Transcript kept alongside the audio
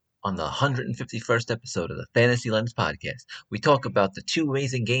On the 151st episode of the Fantasy Lens podcast, we talk about the two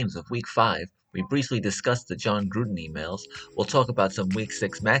amazing games of Week 5. We briefly discuss the John Gruden emails. We'll talk about some Week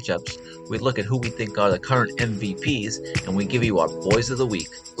 6 matchups. We look at who we think are the current MVPs, and we give you our Boys of the Week.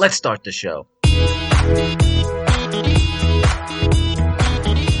 Let's start the show.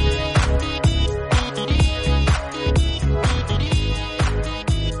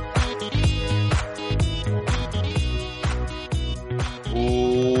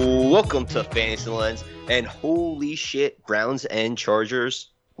 Welcome to Fantasy Lens, and holy shit, Browns and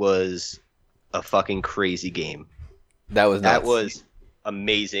Chargers was a fucking crazy game. That was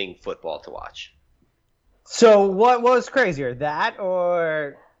amazing football to watch. So what was crazier, that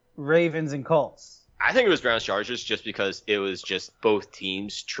or Ravens and Colts? I think it was Browns Chargers just because it was just both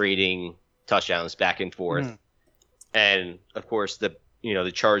teams trading touchdowns back and forth. And of course the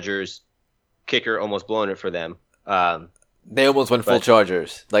Chargers kicker almost blown it for them. They almost went full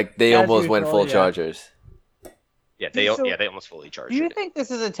Chargers. They almost went full Chargers. Yeah, they almost fully charged. Do you think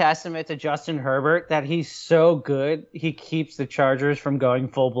this is a testament to Justin Herbert that he's so good he keeps the Chargers from going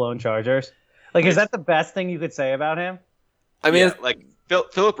full-blown Chargers? Is that the best thing you could say about him? I mean,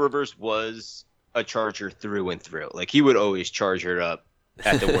 Philip Rivers was a Charger through and through. He would always charge it up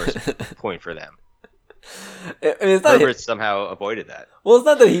at the worst point for them. Herbert somehow avoided that. Well, it's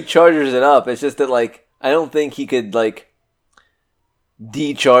not that he chargers it up. It's just that, I don't think he could,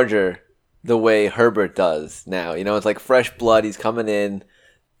 de-charger the way Herbert does now. It's like fresh blood. He's coming in,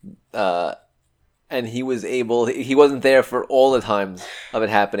 and he wasn't there for all the times of it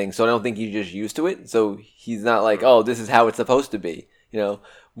happening, so I don't think he's just used to it. So he's not oh, this is how it's supposed to be. We're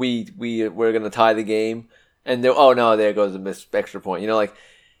going to tie the game, and there goes a missed extra point.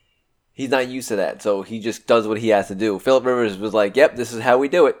 He's not used to that, so he just does what he has to do. Philip Rivers was yep, this is how we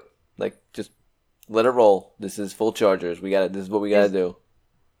do it. Just let it roll. This is full Chargers. This is what we got to do.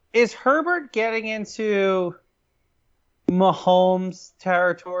 Is Herbert getting into Mahomes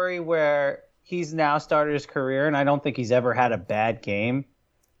territory where he's now started his career and I don't think he's ever had a bad game?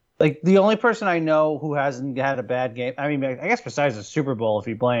 The only person I know who hasn't had a bad game, I mean, I guess besides the Super Bowl, if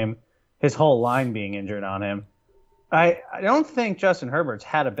you blame his whole line being injured on him, I don't think Justin Herbert's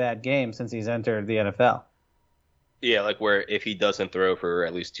had a bad game since he's entered the NFL. Yeah, where if he doesn't throw for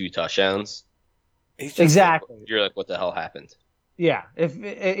at least 2 touchdowns, exactly. You're what the hell happened? Yeah,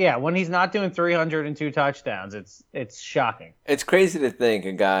 when he's not doing 302 touchdowns, it's shocking. It's crazy to think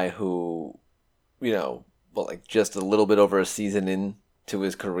a guy who, just a little bit over a season into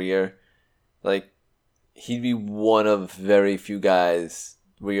his career, he'd be one of very few guys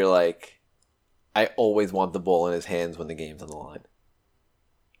where you're I always want the ball in his hands when the game's on the line.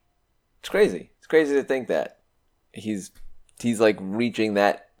 It's crazy. It's crazy to think that he's reaching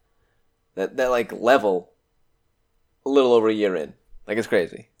that level a little over a year in. It's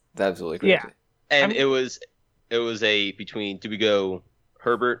crazy. It's absolutely crazy. Yeah. And it was a between, do we go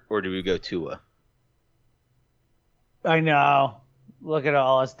Herbert or do we go Tua? I know. Look at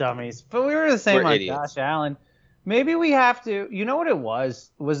all us dummies. But we were the same on Josh Allen. Maybe we have to. You know what it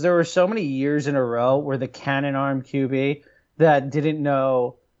was? There were so many years in a row where the cannon arm QB that didn't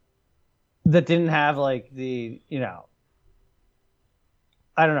have the,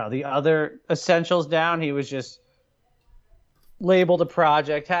 I don't know, the other essentials down. He was just labeled a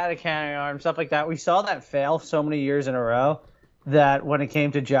project, had a cannon arm, stuff like that. We saw that fail so many years in a row that when it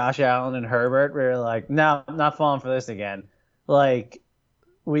came to Josh Allen and Herbert, we were no, I'm not falling for this again.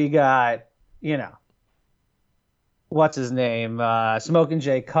 We got, what's his name? Smoking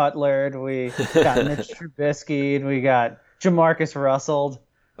Jay Cutler. We got Mitch Trubisky, and we got Jamarcus Russell.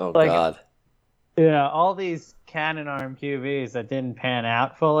 Oh, God. All these cannon arm QBs that didn't pan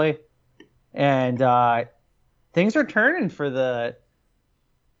out fully. And things are turning for the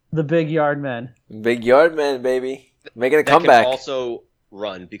big yard men. Big yard men, baby. Making a comeback. Can also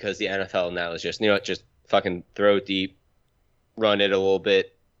run because the NFL now is just, just fucking throw it deep, run it a little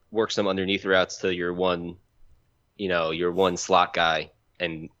bit, work some underneath routes to your one slot guy,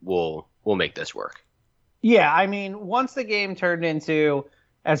 and we'll make this work. Yeah, I mean, once the game turned into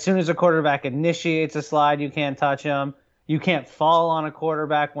as soon as a quarterback initiates a slide, you can't touch him. You can't fall on a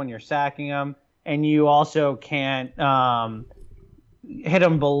quarterback when you're sacking him. And you also can't hit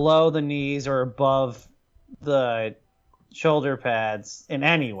him below the knees or above the shoulder pads in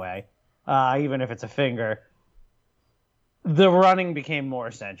any way, even if it's a finger. The running became more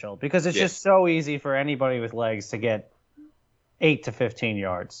essential because it's just so easy for anybody with legs to get 8 to 15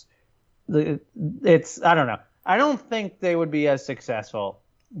 yards. I don't know. I don't think they would be as successful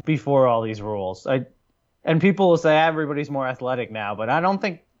before all these rules. And people will say everybody's more athletic now, but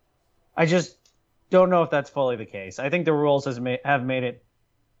I just don't know if that's fully the case. I think the rules have made it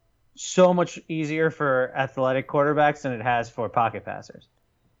so much easier for athletic quarterbacks than it has for pocket passers.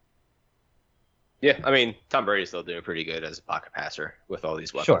 Yeah, I mean, Tom Brady's still doing pretty good as a pocket passer with all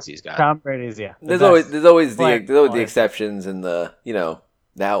these weapons he's got. Tom Brady's, yeah. There's always the exceptions and the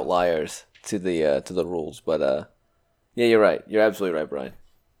the outliers to the rules, but yeah, you're right. You're absolutely right, Brian.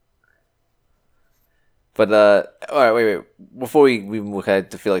 But all right, wait. Before we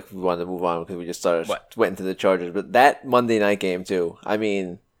had to feel like we wanted to move on because we just went into the Chargers, but that Monday night game too. I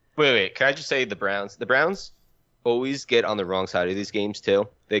mean, wait. Can I just say the Browns? The Browns always get on the wrong side of these games too,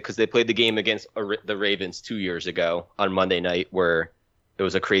 because they played the game against the Ravens 2 years ago on Monday night, where it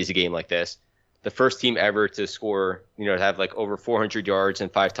was a crazy game like this. The first team ever to score, to have like over 400 yards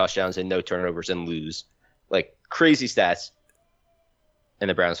and 5 touchdowns and no turnovers and lose, like crazy stats. And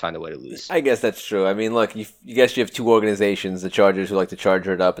the Browns find a way to lose. I guess that's true. I mean, look, you guess you have two organizations: the Chargers who like to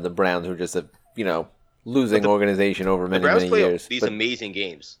charger it up, and the Browns who are just a losing organization over many years. The Browns play these amazing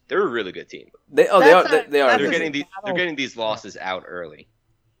games. They're a really good team. They are. They're getting these losses out early.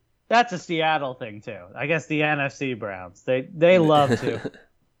 That's a Seattle thing too. I guess the NFC Browns. They love to.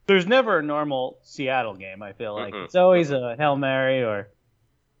 There's never a normal Seattle game. I feel like it's always a Hail Mary or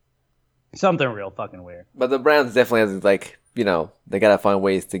something real fucking weird. But the Browns definitely has they gotta find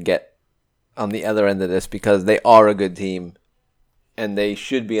ways to get on the other end of this because they are a good team. And they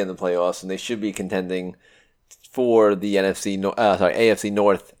should be in the playoffs, and they should be contending for the AFC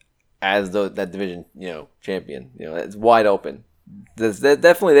North as that division, champion. It's wide open. They're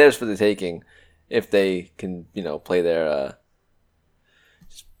definitely theirs for the taking if they can, play their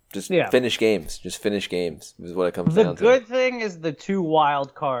finish games. Just finish games is what it comes down to. The good thing is the 2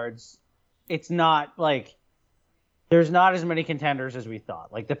 wild cards. It's not like there's not as many contenders as we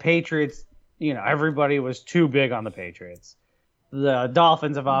thought. Like the Patriots, everybody was too big on the Patriots. The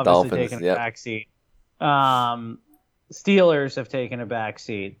Dolphins have obviously taken a back seat. Steelers have taken a back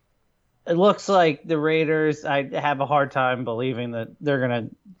seat. It looks like the Raiders, I have a hard time believing that they're going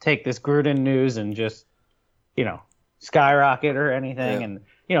to take this Gruden news and just, skyrocket or anything.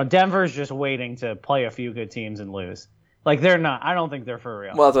 Yeah. And, Denver's just waiting to play a few good teams and lose. Like, they're not. I don't think they're for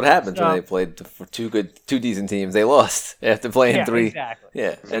real. Well, that's what happens when they played for two decent teams. They lost after playing 3. Exactly.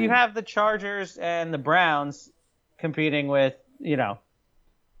 Yeah. So you have the Chargers and the Browns competing with,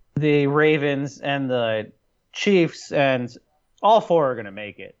 the Ravens and the Chiefs, and all 4 are going to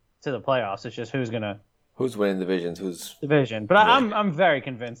make it to the playoffs. It's just who's winning divisions, who's division. But I'm very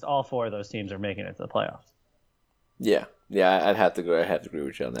convinced all 4 of those teams are making it to the playoffs. Yeah, I'd have to agree. I have to agree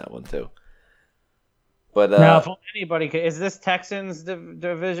with you on that one too. But now, if anybody is this Texans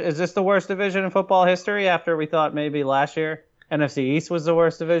division? Is this the worst division in football history? After we thought maybe last year NFC East was the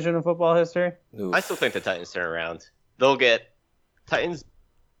worst division in football history. Oof. I still think the Titans turn around. They'll get Titans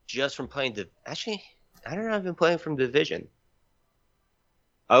just from playing actually, I don't know. I've been playing from division.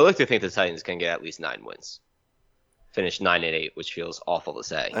 I would like to think the Titans can get at least 9 wins. Finish 9-8, which feels awful to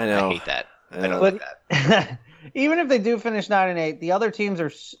say. I know. I hate that. I don't like that. Even if they do finish 9-8, the other teams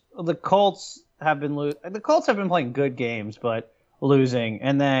are the Colts have been The Colts have been playing good games, but losing,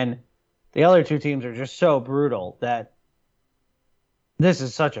 and then the other 2 teams are just so brutal that this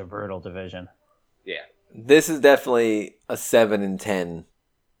is such a brutal division. Yeah. This is definitely a 7-10.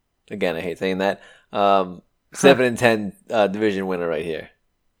 Again, I hate saying that. 7-10 division winner right here.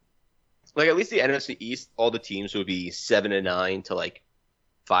 Like at least the NFC East, all the teams would be 7-9 to like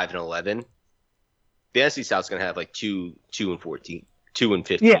 5-11. The NFC South's gonna have like 2-14,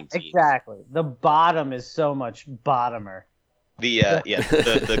 2-15. Yeah, teams. exactly. The bottom is so much bottomer.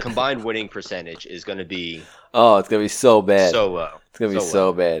 The combined winning percentage is gonna be. Oh, it's gonna be so bad. So low. It's gonna be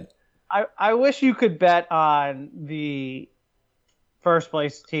so bad. I wish you could bet on the first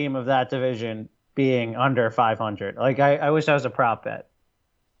place team of that division being under 500. Like I wish that was a prop bet.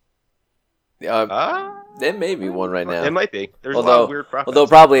 There may be one right now. It might be. There's a lot of weird prop bets. Although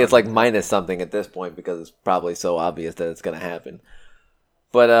probably it's like minus something at this point because it's probably so obvious that it's going to happen.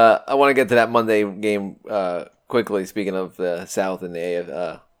 But I want to get to that Monday game quickly. Speaking of the South and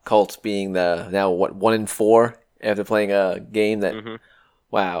the Colts being the now 1-4 after playing a game that,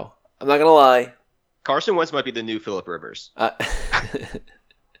 wow, I'm not gonna lie. Carson Wentz might be the new Phillip Rivers.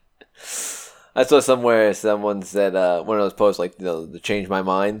 I saw somewhere someone said one of those posts like to change my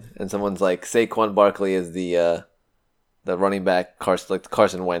mind, and someone's like Saquon Barkley is the running back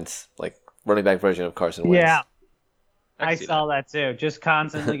Carson Wentz, like running back version of Carson Wentz. Yeah, I saw that too. Just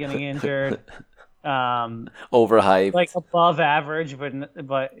constantly getting injured. Overhyped, like above average,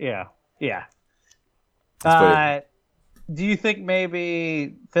 but yeah. Do you think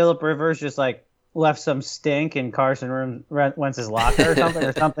maybe Phillip Rivers just like left some stink in Carson Wentz's locker or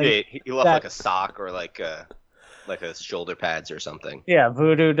something? Yeah, he left like a sock or like like a shoulder pads or something. Yeah,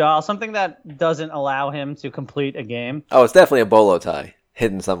 voodoo doll, something that doesn't allow him to complete a game. Oh, it's definitely a bolo tie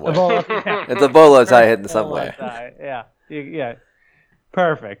hidden somewhere. Yeah. It's a bolo tie hidden Bolo somewhere. tie. Yeah, yeah,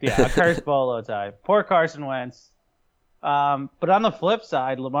 perfect. Yeah, a cursed bolo tie. Poor Carson Wentz. But on the flip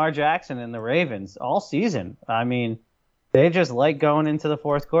side, Lamar Jackson and the Ravens all season. I mean, they just like going into the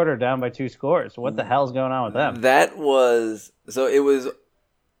fourth quarter down by 2 scores. What the hell's going on with them? That was so. It was.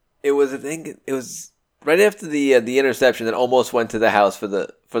 I think it was right after the interception that almost went to the house for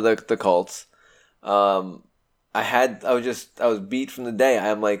the Colts. I was beat from the day.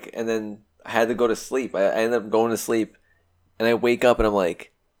 I'm like, and then I had to go to sleep. I ended up going to sleep, and I wake up and I'm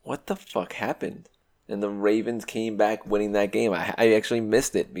like, what the fuck happened? And the Ravens came back winning that game. I actually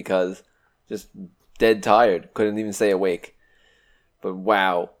missed it because just dead tired. Couldn't even stay awake. But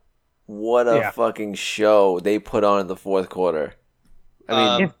wow, what a fucking show they put on in the fourth quarter.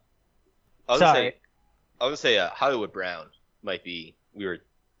 I mean, I was gonna say Hollywood Brown might be.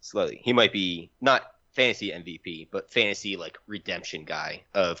 He might be not fantasy MVP, but fantasy like redemption guy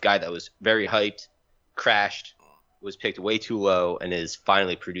that was very hyped, crashed, was picked way too low, and is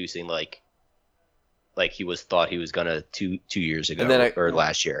finally producing like he thought he was gonna two years ago or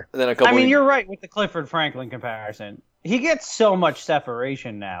last year. And then you're right with the Clifford Franklin comparison. He gets so much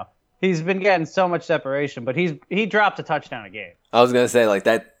separation now. He's been getting so much separation, but he dropped a touchdown a game. I was gonna say like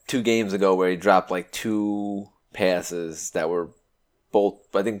that 2 games ago where he dropped like 2 passes that were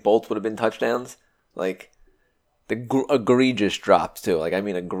both. I think both would have been touchdowns. Like the egregious drops too. Like I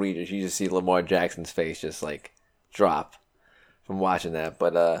mean egregious. You just see Lamar Jackson's face just like drop from watching that.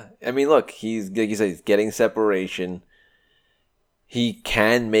 But I mean, look, he's like you said, he's getting separation. He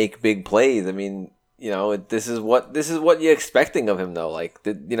can make big plays. I mean, you know, this is what you're expecting of him, though. Like,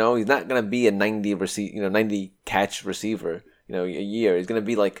 you know, he's not gonna be a 90 catch receiver, you know, a year. He's gonna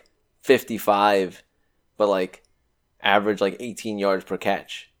be like 55, but like average like 18 yards per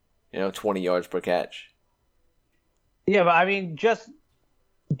catch, you know, 20 yards per catch. Yeah, but I mean, just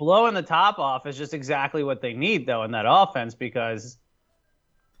blowing the top off is just exactly what they need, though, in that offense, because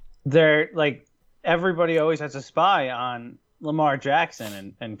they're like everybody always has a spy on Lamar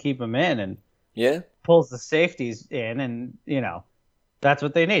Jackson and keep him in and pulls the safeties in, and you know that's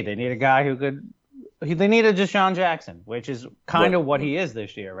what they need. They need a guy they need a Deshaun Jackson, which is kind of what he is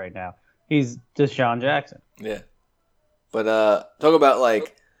this year right now. He's Deshaun Jackson. Yeah, but talk about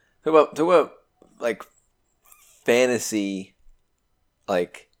fantasy.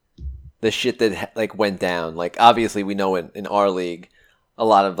 Like the shit that like went down. Like obviously we know in our league a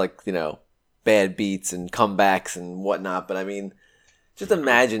lot of like, you know, bad beats and comebacks and whatnot. But I mean, just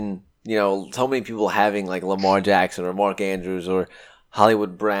imagine, you know, so many people having like Lamar Jackson or Mark Andrews or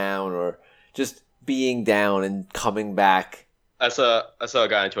Hollywood Brown or just being down and coming back. I saw a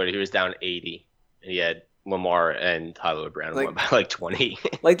guy on Twitter. He was down 80 and he had Lamar and Hollywood Brown won by like 20.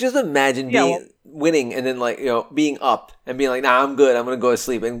 Like just imagine winning and then like, you know, being up and being like, nah, I'm good. I'm going to go to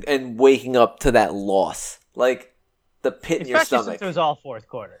sleep and waking up to that loss. Like the pit in your stomach. Especially since it was all fourth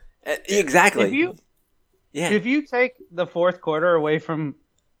quarter. Exactly. If you take the fourth quarter away from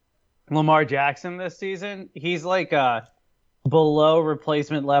Lamar Jackson this season, he's like a below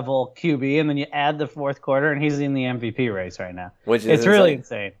replacement level QB, and then you add the fourth quarter, and he's in the MVP race right now. It's really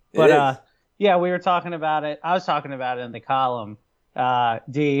insane. But yeah, we were talking about it. I was talking about it in the column. My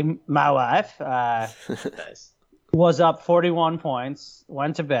wife, nice. was up 41 points,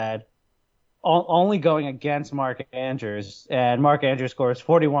 went to bed, only going against Mark Andrews, and Mark Andrews scores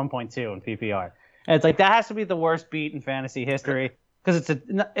 41.2 in PPR. And it's like that has to be the worst beat in fantasy history because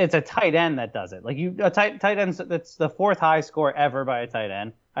it's a tight end that does it. Like a tight end, that's the 4th high score ever by a tight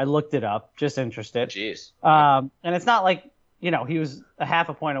end. I looked it up, just interested. Jeez. And it's not like, you know, he was a half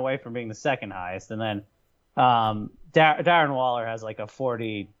a point away from being the 2nd highest, and then Darren Waller has like a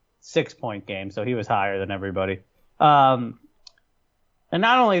 46-point game, so he was higher than everybody. And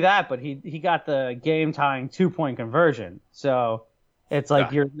not only that, but he got the game-tying 2-point conversion. So it's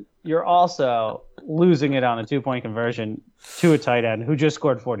like you're also losing it on a 2-point conversion to a tight end who just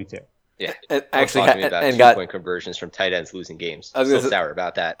scored 42. Yeah, and actually about 2-point conversions from tight ends losing games. I'm so sour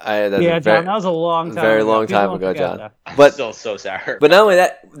about that. John, that was a long time. Very long time ago, John. But still so sour. But not only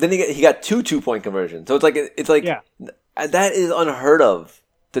that, then he got 2 2-point conversions. So it's like that is unheard of.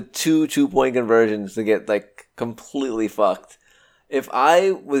 The 2 2-point conversions to get like completely fucked. If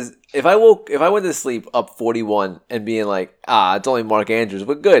I went to sleep up 41 and being like, it's only Mark Andrews,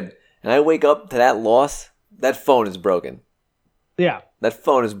 we're good, and I wake up to that loss, that phone is broken. Yeah. That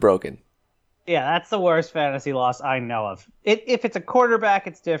phone is broken. Yeah, that's the worst fantasy loss I know of. If it's a quarterback,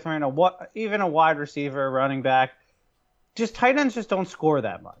 it's different. Even a wide receiver, running back, just tight ends just don't score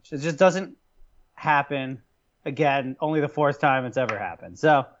that much. It just doesn't happen. again, only the fourth time it's ever happened.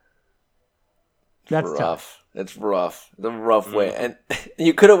 So that's rough. tough. It's rough. It's a rough way. And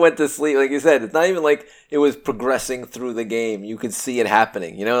you could have went to sleep. Like you said, it's not even like it was progressing through the game. You could see it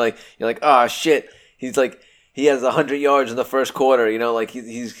happening. You know, like you're like, oh shit. He's like, he has 100 yards in the first quarter. You know, like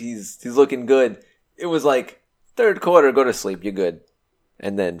he's looking good. It was like third quarter, go to sleep. You're good.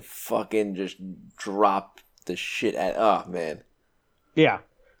 And then fucking just drop the shit at. Oh man. Yeah.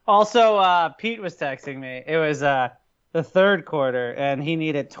 Also, Pete was texting me. It was the third quarter, and he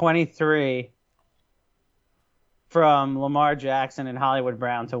needed 23 from Lamar Jackson and Hollywood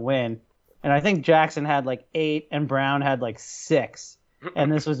Brown to win. And I think Jackson had like 8 and Brown had like 6.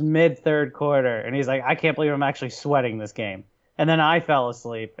 And this was mid-third quarter. And he's like, I can't believe I'm actually sweating this game. And then I fell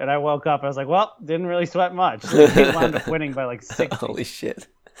asleep. And I woke up. I was like, well, didn't really sweat much. So he wound up winning by like 60. Holy shit.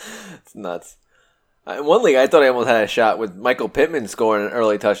 It's nuts. In one league, I thought I almost had a shot with Michael Pittman scoring an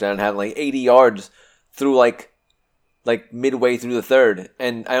early touchdown and having like 80 yards through like midway through the third.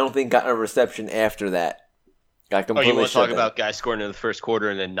 And I don't think got a reception after that. Got completely you want to shut talk down. about guys scoring in the first quarter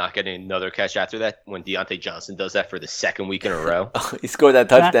and then not getting another catch after that? When Deontay Johnson does that for the second week in a row, He scored that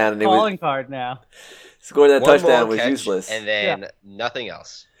touchdown That's and a it was calling card now. scored that One touchdown long was catch, useless. and then nothing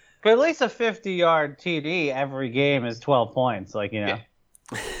else. But at least a 50-yard TD every game is 12 points. Like, you know.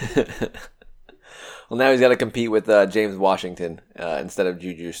 Yeah. Well, now he's got to compete with James Washington instead of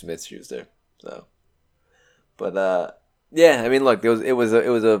Juju Smith-Schuster. So, but yeah, I mean, look, it was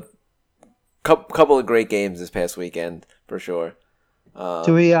a couple of great games this past weekend for sure.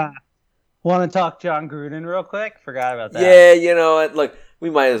 Do we want to talk John Gruden real quick? Forgot about that. Yeah, you know what? Look, we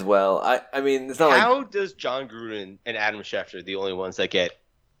might as well. I mean, it's not like How does John Gruden and Adam Schefter the only ones that get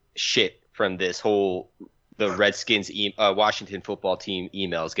shit from this whole the Redskins Washington football team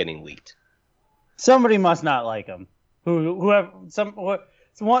emails getting leaked? Somebody must not like him.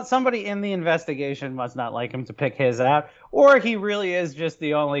 Somebody in the investigation must not like him to pick his out, or he really is just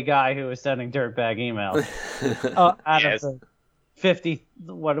the only guy who is sending dirtbag emails out Yes. of the 50.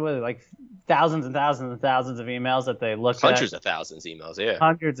 What was it, like thousands and thousands and thousands of emails that they looked Hundreds at? of thousands emails, yeah.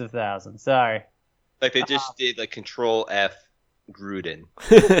 Hundreds of thousands. Sorry. Like they just did like Control F Gruden.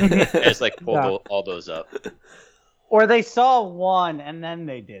 They just like pulled Yeah. all those up. Or they saw one and then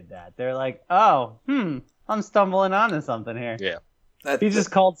they did that. They're like, oh, I'm stumbling onto something here. Yeah. He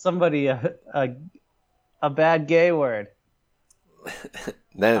just called somebody a bad gay word.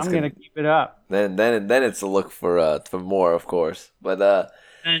 then it's I'm gonna keep it up. then it's a look for more, of course. But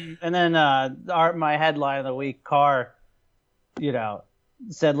And then my headline of the week, Carr,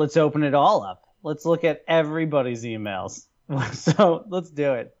 said, let's open it all up. Let's look at everybody's emails. So let's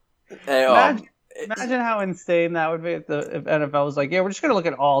do it. hey, Imagine how insane that would be if NFL was like, yeah, we're just gonna look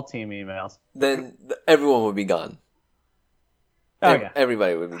at all team emails. then everyone would be gone. Oh yeah.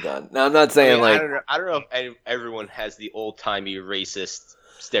 Everybody would be gone. Now I'm not saying I like don't know if everyone has the old timey racist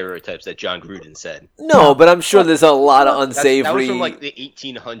stereotypes that John Gruden said. no, but I'm sure there's a lot of unsavory. That was from like the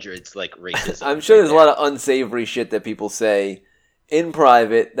 1800s, like racism. I'm sure right there's a lot of unsavory shit that people say in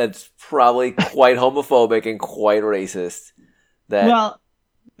private that's probably quite homophobic and quite racist. That Well,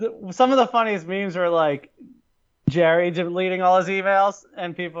 some of the funniest memes were like Jerry deleting all his emails,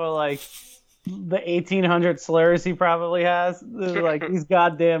 and people are like, the 1800 slurs he probably has. They're like these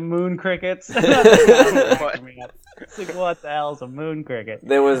goddamn moon crickets. It's like, what the hell is a moon cricket?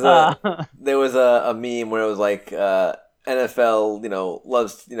 there was a meme where it was like NFL,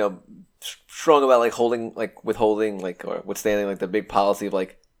 loves strong about like withholding or withstanding like the big policy of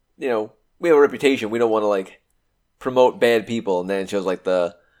like we have a reputation, we don't want to like promote bad people, and then it shows like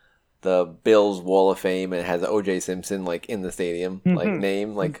the Bills Wall of Fame and it has O.J. Simpson like in the stadium like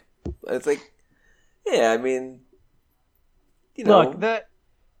name, like it's like yeah, I mean Look,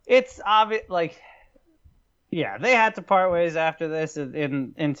 it's obvious. Like, yeah, they had to part ways after this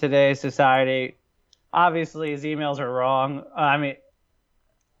in today's society. Obviously, his emails are wrong. I mean,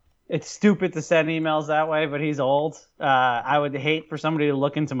 it's stupid to send emails that way, but he's old. I would hate for somebody to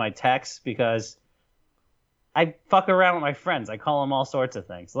look into my texts because I fuck around with my friends. I call them all sorts of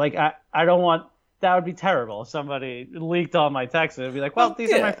things. Like, I don't want. That would be terrible if somebody leaked all my texts. It would be like, well,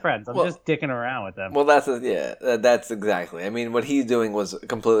 these are my friends. I'm just dicking around with them. Well, that's exactly. I mean, what he's doing was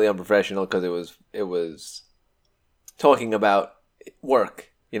completely unprofessional because it was talking about work.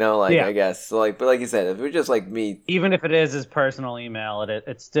 I guess. So, but like you said, if it was just like me, even if it is his personal email,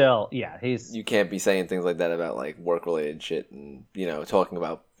 it's still you can't be saying things like that about like work related shit and talking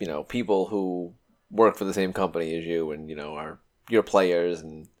about people who work for the same company as you and are your players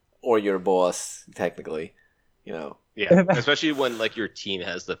or your boss technically. Yeah, especially when like your team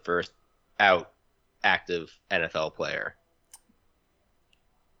has the first out active NFL player.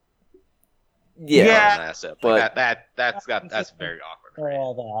 Yeah, matchup. but- Like that's very awkward. For Right?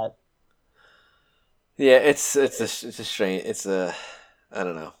 all Yeah, it's a strange. I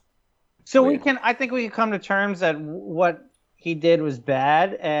don't know. So Weird. I think we can come to terms that what he did was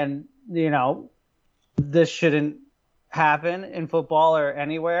bad, and this shouldn't happen in football or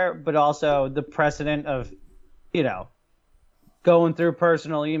anywhere. But also the precedent of, going through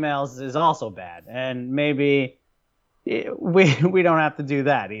personal emails is also bad, and maybe we don't have to do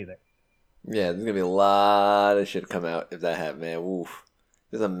that either. Yeah, there's gonna be a lot of shit come out if that happened, man. Oof.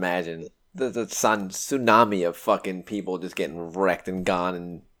 Just imagine the tsunami of fucking people just getting wrecked and gone,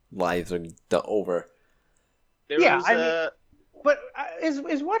 and lives are over. But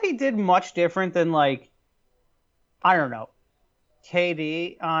is what he did much different than, like, I don't know,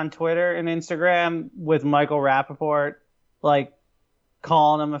 KD on Twitter and Instagram with Michael Rappaport, like,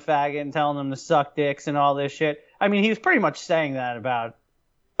 calling him a faggot and telling him to suck dicks and all this shit? I mean, he was pretty much saying that about,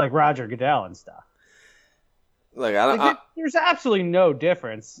 like, Roger Goodell and stuff. Like, There's absolutely no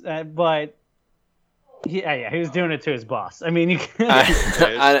difference, but he was doing it to his boss. I mean, you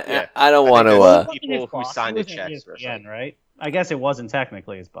I don't want to. People who signed the checks for ESPN, right? I guess it wasn't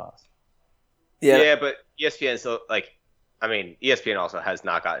technically his boss. Yeah, but ESPN still, like, I mean, ESPN also has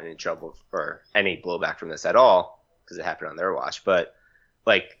not gotten in trouble for any blowback from this at all because it happened on their watch. But,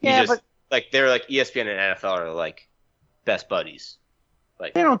 like, they're like ESPN and NFL are like best buddies.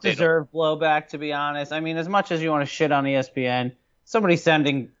 Like, they don't deserve blowback, to be honest. I mean, as much as you want to shit on ESPN, somebody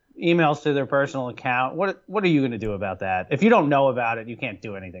sending emails to their personal account, what are you going to do about that? If you don't know about it, you can't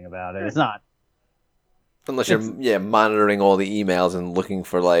do anything about it. It's not. Unless you're monitoring all the emails and looking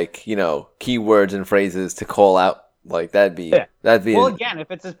for, like, keywords and phrases to call out, like, that'd be Well, again, if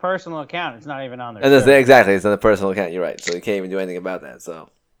it's his personal account, it's not even on there. And exactly, it's on the personal account. You're right, so you can't even do anything about that.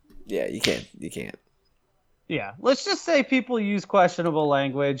 So, yeah, you can't. Yeah, let's just say people use questionable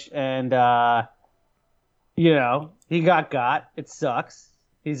language, and he got. It sucks.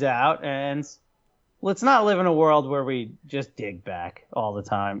 He's out, and let's not live in a world where we just dig back all the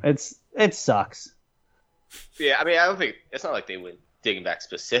time. It sucks. Yeah, I mean, I don't think it's not like they went digging back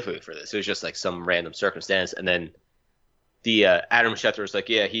specifically for this. It was just like some random circumstance, and then the Adam Schefter was like,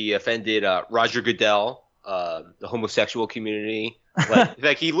 yeah, he offended Roger Goodell, the homosexual community.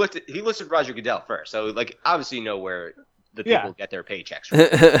 Like he listed Roger Goodell first, so, like, obviously you know where the people get their paychecks from.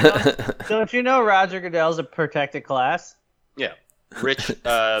 Don't you know Roger Goodell's a protected class? Yeah, rich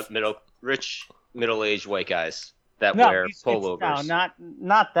middle-aged white guys that wear pullovers. No,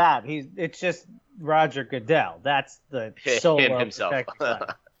 not that. It's just Roger Goodell. That's the solo himself. protected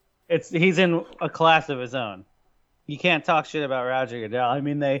class. He's in a class of his own. You can't talk shit about Roger Goodell. I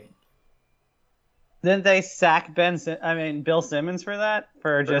mean, didn't they sack Bill Simmons for that?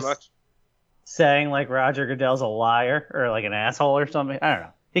 For Pretty just much. saying, like, Roger Goodell's a liar or, like, an asshole or something? I don't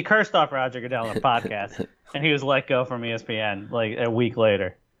know. He cursed off Roger Goodell on a podcast, and he was let go from ESPN, like, a week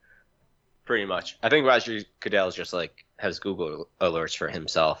later. Pretty much. I think Roger Goodell is just, like, has Google alerts for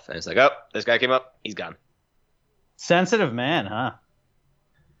himself, and it's like, oh, this guy came up, he's gone. Sensitive man, huh?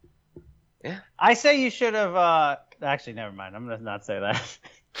 Yeah. I say you should have. Actually, never mind. I'm gonna not say that.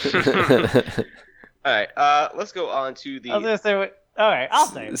 All right, let's go on to the. I was gonna say. All right, I'll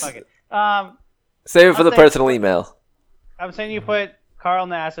say it. Fuck it. Save it for the personal email. I'm saying you put Carl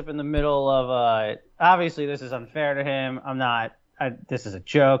Nassib in the middle of. Obviously, this is unfair to him. I'm not. This is a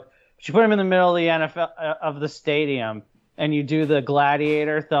joke. But you put him in the middle of the NFL of the stadium, and you do the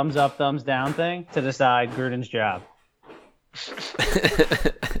gladiator thumbs up, thumbs down thing to decide Gruden's job.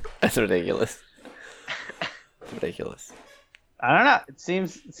 That's ridiculous. Ridiculous. I don't know. It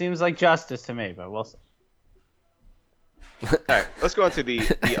seems like justice to me, but we'll see. All right, let's go on to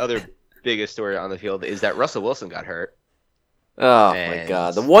the other biggest story on the field is that Russell Wilson got hurt. Oh my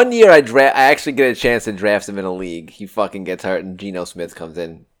god! The 1 year I actually get a chance to draft him in a league, he fucking gets hurt, and Geno Smith comes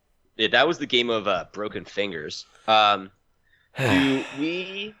in. Yeah, that was the game of broken fingers. Where do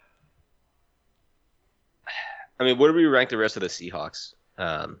we rank the rest of the Seahawks?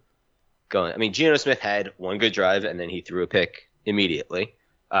 Going. I mean, Geno Smith had one good drive, and then he threw a pick immediately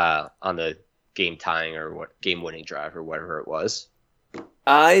on the game-tying or game-winning drive or whatever it was.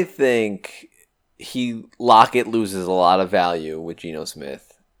 I think Lockett loses a lot of value with Geno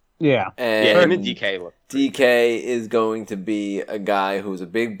Smith. Yeah. And him and DK. DK is going to be a guy who's a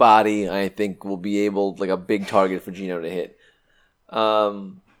big body. I think will be able, like, a big target for Geno to hit.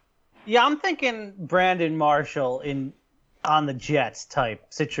 Yeah, I'm thinking Brandon Marshall on the Jets type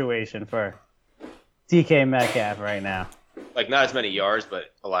situation for DK Metcalf right now. Like, not as many yards,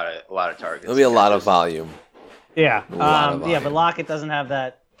 but a lot of targets. There'll be a lot of volume. Yeah. Yeah, but Lockett doesn't have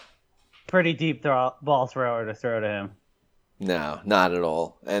that pretty deep ball thrower to throw to him. No, not at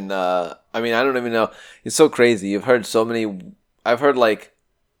all. And I mean, I don't even know. It's so crazy. You've heard so many. I've heard like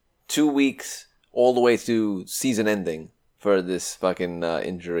 2 weeks all the way to season ending for this fucking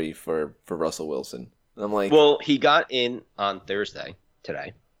injury for Russell Wilson. And I'm like, well, he got in on Thursday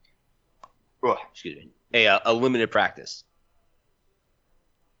today. Oh, excuse me. A limited practice.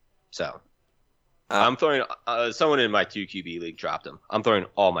 So I'm throwing someone in my 2 QB league dropped him. I'm throwing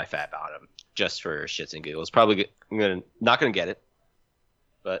all my fab on him just for shits and giggles. Probably not gonna get it,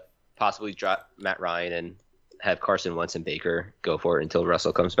 but possibly drop Matt Ryan and have Carson Wentz and Baker go for it until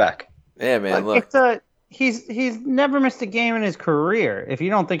Russell comes back. yeah, man, look. He's never missed a game in his career. If you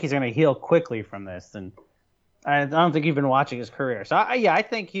don't think he's going to heal quickly from this, then I don't think you've been watching his career. So I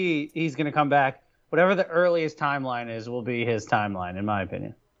think he's going to come back. Whatever the earliest timeline is, will be his timeline, in my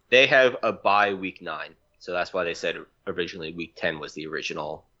opinion. They have a bye week 9, so that's why they said originally week 10 was the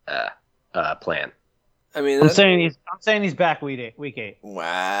original plan. I mean, I'm saying he's back week 8.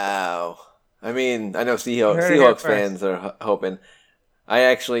 Wow. I mean, I know heard it here Seahawks first. fans are hoping. I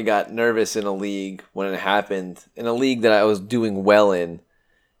actually got nervous in a league when it happened. In a league that I was doing well in,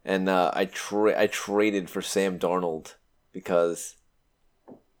 and I traded for Sam Darnold because,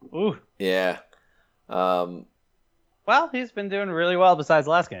 Ooh. yeah. Well, he's been doing really well besides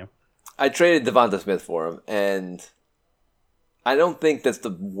last game. I traded Devonta Smith for him, and I don't think that's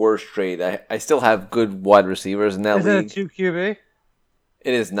the worst trade. I still have good wide receivers in that Is league. it a 2 QB?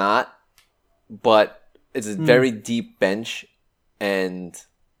 It is not, but it's a very deep bench, and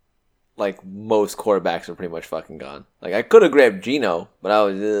like most quarterbacks are pretty much fucking gone. Like I could have grabbed Geno, but I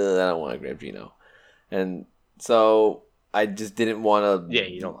don't want to grab Geno, and so I just didn't want to. Yeah,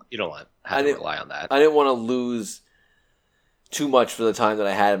 you don't want to have to rely on that. I didn't want to lose too much for the time that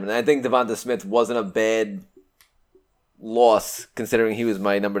I had him, and I think Devonta Smith wasn't a bad loss considering he was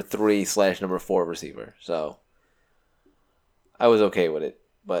my number 3/number 4 receiver. So I was okay with it,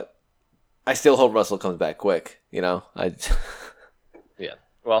 but I still hope Russell comes back quick. You know, Yeah.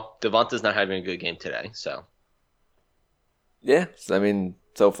 Well, Devonta's not having a good game today, so. yeah. I mean,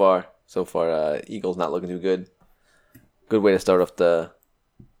 so far, Eagles not looking too good. Good way to start off the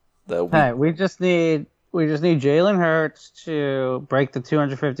week. Hey, we just need Jalen Hurts to break the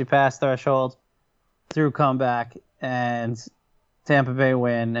 250 pass threshold through comeback and Tampa Bay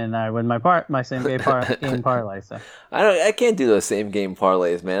win, and I win my same game parlay. So I can't do those same game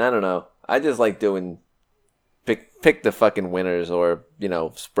parlays, man. I don't know. I just like doing pick the fucking winners or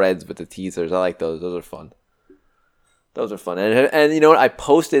spreads with the teasers. I like those. Those are fun. And you know what? I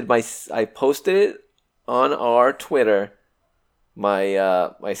posted it on our Twitter. My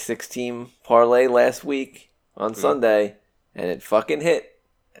 6-team parlay last week on Sunday, and it fucking hit.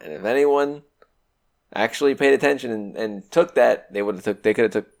 And if anyone actually paid attention and took that, they could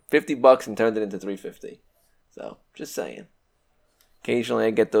have took $50 and turned it into $350. So just saying. Occasionally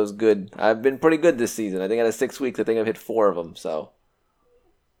I get those good. I've been pretty good this season. I think out of 6 weeks, I think I've hit 4 of them. So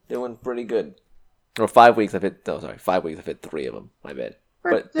doing pretty good. Or 5 weeks, 5 weeks I've hit 3 of them. My bad.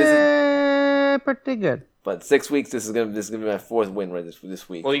 But this is pretty good. But 6 weeks, this is gonna be my 4th win right this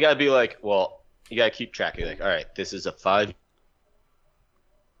week. Well, you gotta be like, you gotta keep track. You're like, all right, this is a 5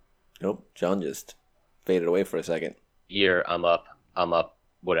 Nope, John just faded away for a second. year. I'm up,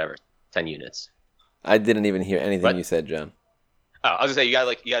 whatever, 10 units. I didn't even hear anything What? you said, John. Oh, I was gonna say you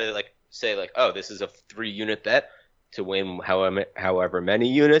gotta say oh, this is a 3-unit bet to win however many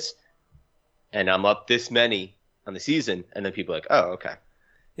units, and I'm up this many on the season, and then people are like, oh, okay.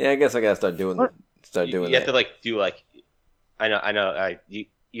 Yeah, I guess I gotta start doing that. You have to do I know you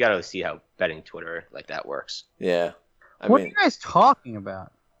gotta see how betting Twitter like that works. Yeah. What are you guys talking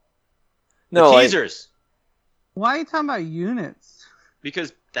about? No, The teasers, Why are you talking about units?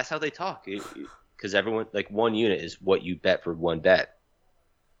 because that's how they talk. Because everyone 1 unit is what you bet for one bet.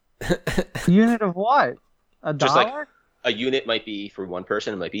 Unit of what? A Just dollar? A unit might be for one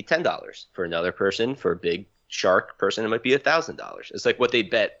person, it might be $10. For another person, for a big shark person, it might be $1,000. It's like what they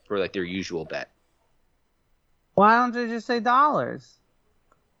bet for their usual bet. Why don't they just say dollars?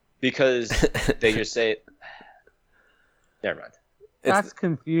 Because they just say, never mind. That's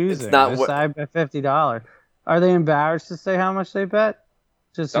confusing. it's not Just what- say I bet $50. Are they embarrassed to say how much they bet?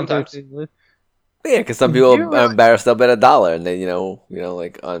 Just in Sometimes. case they lose? Yeah, because some people You're are right. embarrassed they'll bet $1, and they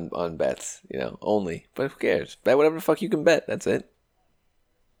on bets, only. But who cares? Bet whatever the fuck you can bet. That's it.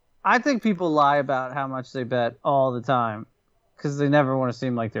 I think people lie about how much they bet all the time because they never want to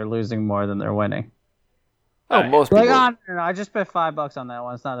seem like they're losing more than they're winning. Oh, Alright. most people. No, I just bet $5 on that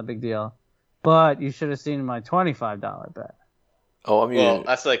one. It's not a big deal. But you should have seen my $25 bet. Oh, I'm Well, using.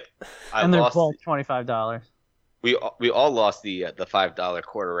 that's I And they're lost. both $25. We all lost the $5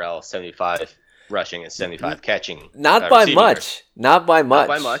 Quarterell 75 rushing and 75 catching. Not by receiving yards. much. Not by much.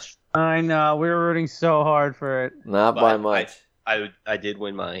 Not by much. I know. We were rooting so hard for it. Not But by much. I did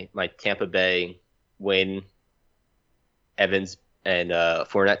win my Tampa Bay win, Evans and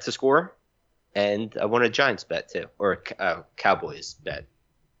Fournette to score, and I won a Giants bet too, or a Cowboys bet.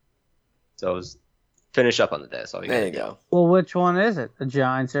 So I was finish up on the day. That's all you There gotta you do. go. Well, which one is it? A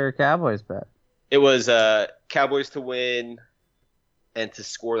Giants or a Cowboys bet? It was Cowboys to win and to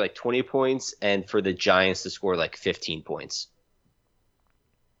score like 20 points, and for the Giants to score like 15 points.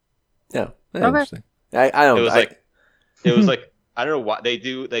 Yeah. That's Okay. interesting. I don't. It was I- like it was like I don't know why they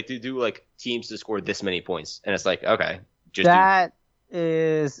do like teams to score this many points, and it's like okay, just That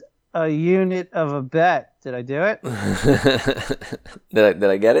is a unit of a bet. Did I do it? did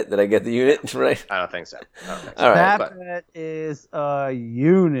I get it? Did I get the unit right? I don't think so. All right. That but- bet is a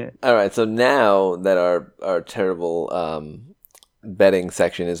unit. All right. So now that our terrible betting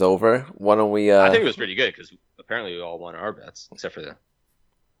section is over, why don't we? I think it was pretty good because apparently we all won our bets except for the.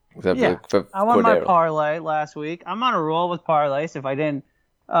 except Yeah, for I won my Cordero. parlay last week. I'm on a roll with parlays. If I didn't,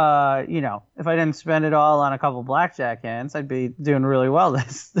 if I didn't spend it all on a couple blackjack hands, I'd be doing really well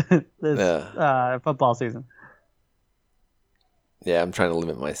this football season. Yeah, I'm trying to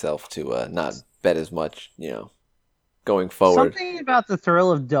limit myself to not bet as much. Going forward. Something about the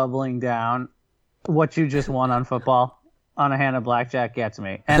thrill of doubling down what you just won on football on a hand of blackjack gets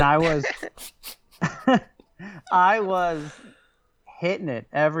me. And I was I was hitting it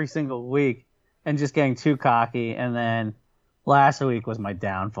every single week and just getting too cocky, and then last week was my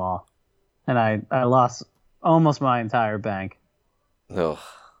downfall. And I lost almost my entire bank Ugh.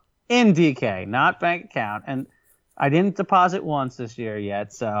 in DK, not bank account. And I didn't deposit once this year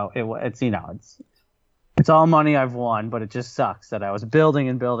yet, so it's all money I've won, but it just sucks that I was building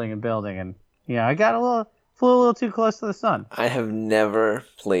and building and building, and I flew a little too close to the sun. I have never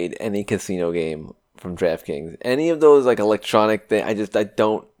played any casino game from DraftKings. Any of those like electronic thing, I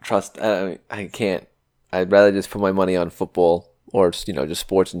don't trust. I can't. I'd rather just put my money on football or just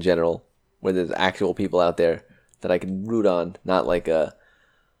sports in general, where there's actual people out there that I can root on, not like an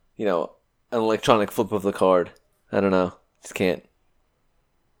electronic flip of the card. I don't know. Just can't.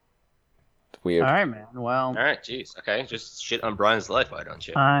 It's weird. All right, man. Well, All right, jeez. Okay, just shit on Brian's life. Why don't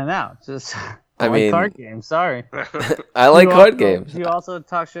you? I know. Just I like mean- card games. Sorry. I like You card also- games. Do you also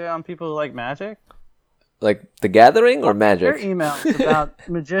talk shit on people who like Magic? Like The Gathering or Your Magic? emails about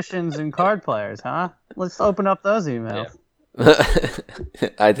magicians and card players, huh? Let's open up those emails.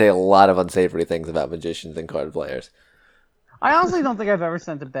 I say a lot of unsavory things about magicians and card players. I honestly don't think I've ever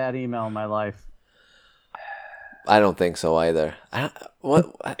sent a bad email in my life. I don't think so either.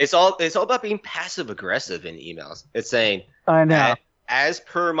 What? It's all about being passive aggressive in emails. It's saying I know. as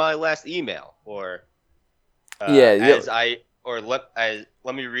per my last email, or Yeah,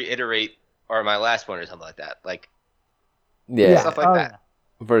 let me reiterate, or my last one, or something like that. Like Yeah, stuff like that.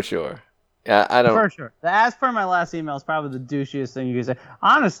 for sure. Yeah, I don't. For sure. The as per my last email is probably the douchiest thing you can say.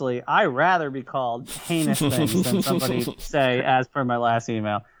 Honestly, I'd rather be called heinous things than somebody say as per my last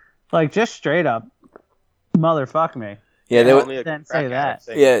email. Like, just straight up, motherfuck me. Yeah, Call there, me a Then crack say addict,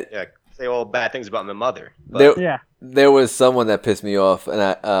 that. Yeah. say all bad things about my mother. But there, Yeah. there was someone that pissed me off, and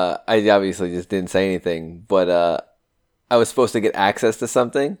I obviously just didn't say anything. But I was supposed to get access to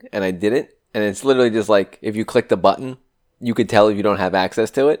something, and I didn't. And it's literally just like if you click the button, you could tell if you don't have access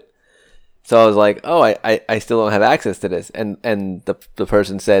to it. So I was like, oh, I still don't have access to this. And the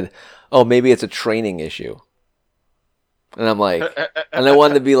person said, oh, maybe it's a training issue. And I'm like, and I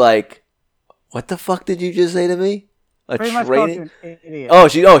wanted to be like, what the fuck did you just say to me? A Pretty much called training? you an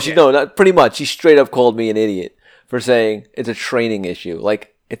idiot. No, not pretty much. She straight up called me an idiot for saying it's a training issue.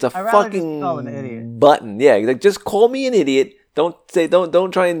 Like it's a I'd rather just fucking be called an idiot. button. Yeah, like just call me an idiot. Don't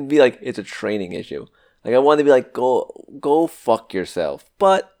try and be like it's a training issue. Like I wanted to be like go fuck yourself,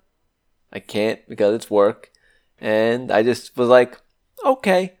 but I can't because it's work, and I just was like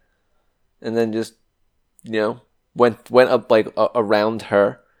okay, and then just went up like around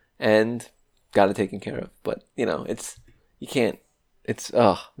her and got it taken care of. But you can't. It's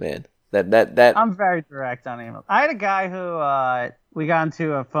oh man that I'm very direct on email. I had a guy who we got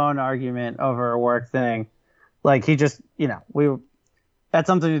into a phone argument over a work thing. Like he just, we had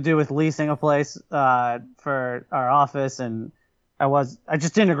something to do with leasing a place for our office, and I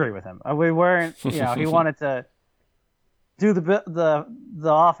just didn't agree with him. We weren't, he wanted to do the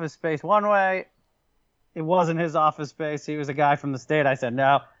office space one way. It wasn't his office space. He was a guy from the state. I said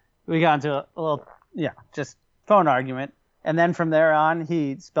no. We got into a little, just phone argument. And then from there on,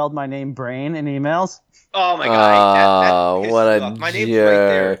 he spelled my name Brain in emails. oh my god, that what pisses a me off. My name's right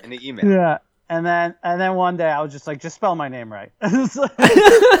there jerk. in the email. Yeah. And then one day I was just like, just spell my name right.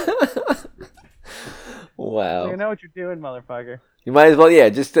 Wow. You know what you're doing, motherfucker. You might as well,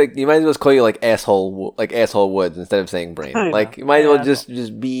 just like, you might as well call you like asshole Woods instead of saying Brain. I Like, know. you might as well Yeah,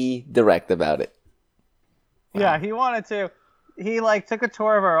 just be direct about it. Wow. Yeah, he wanted to. He like took a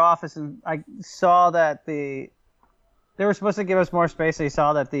tour of our office, and I saw that they were supposed to give us more space. He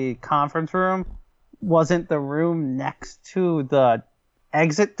saw that the conference room wasn't the room next to the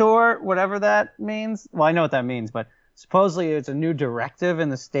exit door, whatever that means. Well, I know what that means, but supposedly it's a new directive in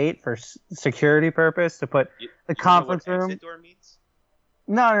the state for security purpose to put the conference room. Exit door means?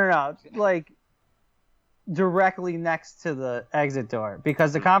 No. Like directly next to the exit door,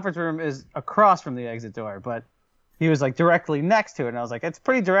 because the conference room is across from the exit door, but he was like directly next to it, and I was like, it's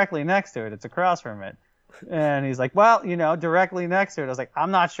pretty directly next to it. It's across from it. And he's like, well, directly next to it. I was like,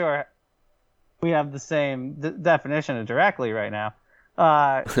 I'm not sure we have the same definition of directly right now.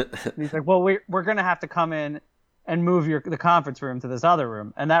 He's like, well, we're going to have to come in and move the conference room to this other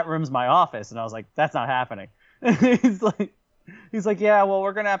room, and that room's my office. And I was like, that's not happening. He's like, yeah, well,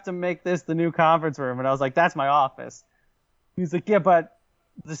 we're going to have to make this the new conference room. And I was like, that's my office. He's like, yeah, but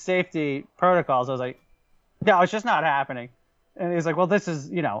the safety protocols. I was like, no, it's just not happening. And he's like, well, this is,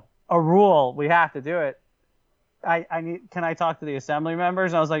 a rule. We have to do it. Can I talk to the assembly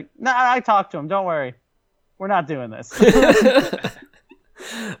members? And I was like, no, I talked to them. Don't worry. We're not doing this.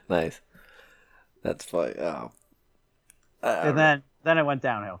 Nice. That's funny. Oh. And then it went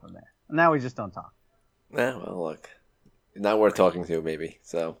downhill from there. Now we just don't talk. Yeah, well, look. Not worth talking to, maybe.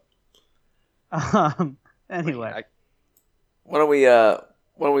 So. Anyway. Why don't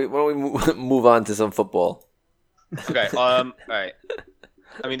we move on to some football? Okay. All right.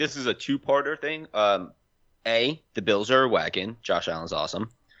 I mean, this is a two-parter thing. The Bills are whacking. Josh Allen's awesome.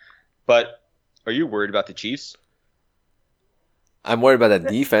 But are you worried about the Chiefs? I'm worried about that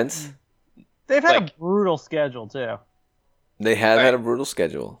defense. They've had a brutal schedule, too. They have had a brutal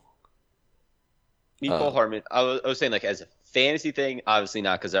schedule. Nicole Hartman, I was saying, like, as a fantasy thing, obviously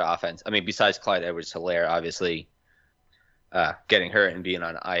not because their offense. I mean, besides Clyde Edwards-Helaire, obviously getting hurt and being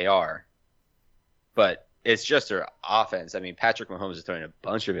on IR. But it's just their offense. I mean, Patrick Mahomes is throwing a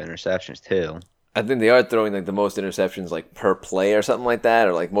bunch of interceptions, too. I think they are throwing like the most interceptions like per play or something like that,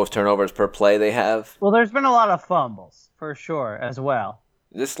 or like most turnovers per play they have. Well, there's been a lot of fumbles for sure as well.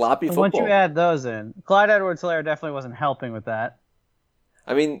 Just sloppy football. Once you add those in, Clyde Edwards-Helaire definitely wasn't helping with that.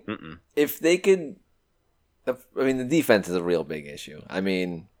 I mean, if they could, the defense is a real big issue. I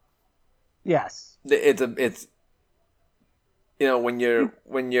mean, yes, it's when your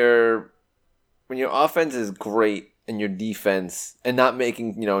offense is great and your defense, and not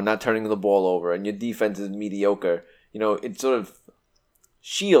turning the ball over, and your defense is mediocre, it sort of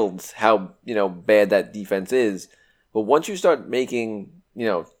shields how, bad that defense is. But once you start making,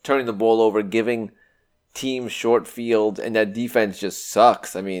 turning the ball over, giving teams short field, and that defense just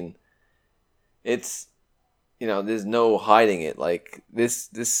sucks. I mean, it's, there's no hiding it. Like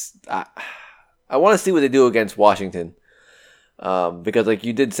I want to see what they do against Washington. Because like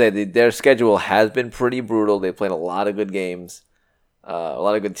you did say, their schedule has been pretty brutal. They played a lot of good games, a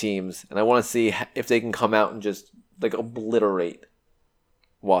lot of good teams, and I want to see if they can come out and just like obliterate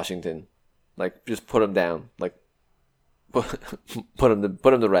Washington, like just put them down, like put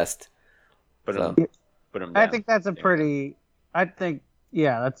them to rest. Put them down. I think that's that's a pretty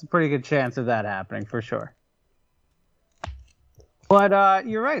good chance of that happening for sure. But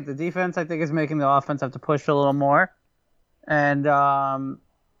you're right. The defense, I think, is making the offense have to push a little more. And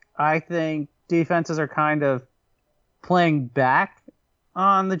I think defenses are kind of playing back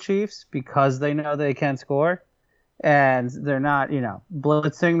on the Chiefs because they know they can score. And they're not,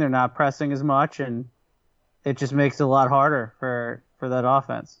 blitzing. They're not pressing as much. And it just makes it a lot harder for that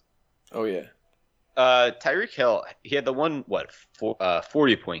offense. Oh, yeah. Tyreek Hill, he had the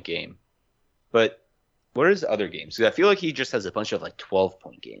 40-point game. But what are his other games? Because I feel like he just has a bunch of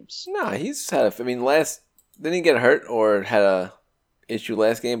 12-point games. Nah, he's had didn't he get hurt or had a issue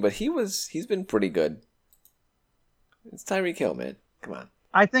last game? But he's been pretty good. It's Tyreek Hill, man. Come on.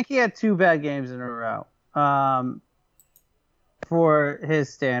 I think he had 2 bad games in a row. For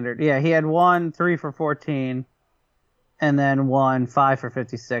his standard. Yeah, he had 1 3 for 14 and then 1 5 for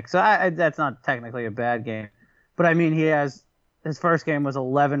 56. So that's not technically a bad game. But I mean, his first game was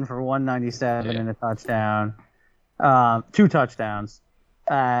 11 for 197 and a touchdown. 2 touchdowns.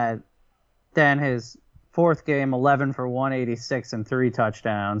 Then his fourth game, 11 for 186 and 3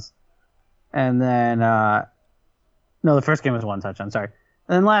 touchdowns. And then, the first game was 1 touchdown, sorry.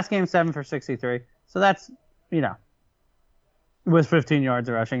 And then last game, 7 for 63. So that's, with 15 yards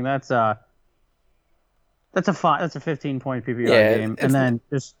rushing. That's a 15-point PPR game. And then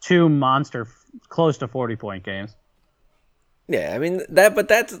just 2 monster, close to 40-point games. Yeah, I mean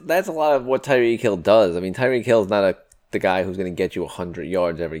that's a lot of what Tyreek Hill does. I mean, Tyreek Hill's not the guy who's going to get you 100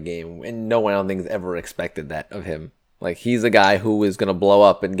 yards every game, and no one I don't think has ever expected that of him. Like, he's a guy who is going to blow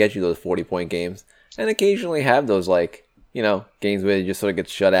up and get you those 40-point games, and occasionally have those games where he just sort of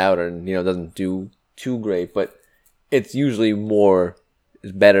gets shut out or doesn't do too great, but it's usually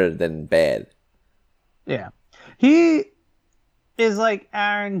is better than bad. Yeah, he is like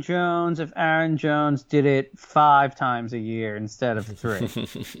Aaron Jones if Aaron Jones did it 5 times a year instead of 3.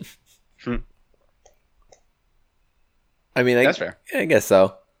 I mean, that's fair. I guess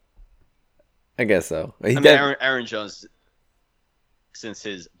so. Aaron Jones, since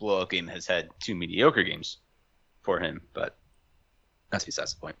his blowout game, has had 2 mediocre games for him, but that's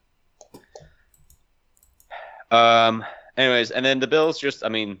besides the point. Anyways, and then the Bills Bills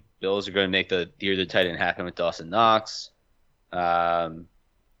are going to make the tight end happen with Dawson Knox.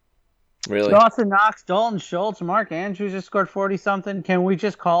 Really? Dawson Knox, Dalton Schultz, Mark Andrews just scored 40-something. Can we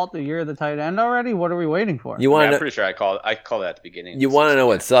just call it the year of the tight end already? What are we waiting for? I'm pretty sure I called it at the beginning. You want to know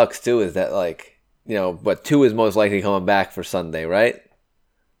what sucks, too, is that, but 2 is most likely coming back for Sunday, right?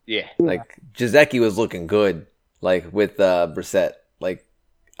 Yeah. Like, Gesicki was looking good, with Brissett.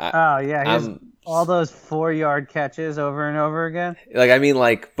 All those 4-yard catches over and over again. But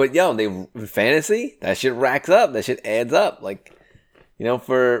fantasy, that shit racks up. That shit adds up.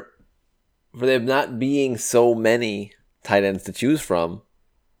 For there not being so many tight ends to choose from,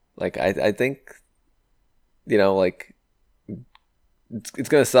 I think, it's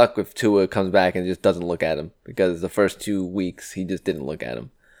gonna suck if Tua comes back and just doesn't look at him, because the first 2 weeks he just didn't look at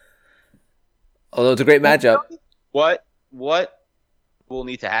him. Although it's a great matchup. What will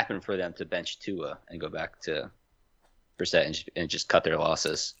need to happen for them to bench Tua and go back to Brissett and just cut their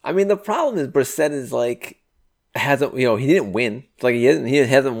losses? I mean, the problem is Brissett is hasn't he didn't win. He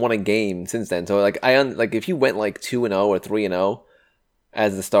hasn't won a game since then. So if you went 2-0 or 3-0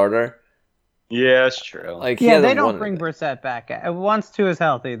 as the starter. Yeah, that's true. They don't bring Brissett back. Once Tua is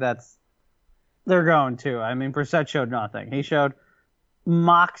healthy, they're going to. I mean, Brissett showed nothing. He showed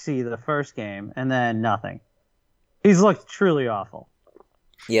moxie the first game and then nothing. He's looked truly awful.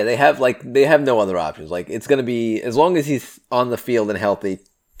 Yeah, they have no other options. It's going to be, as long as he's on the field and healthy,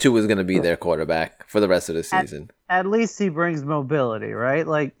 Tua is going to be their quarterback for the rest of the season. At least he brings mobility,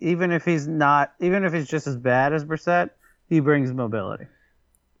 right? Even if he's just as bad as Brissett, he brings mobility.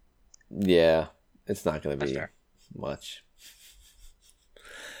 Yeah, it's not going to be much.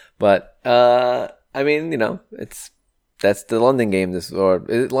 But that's the London game. Is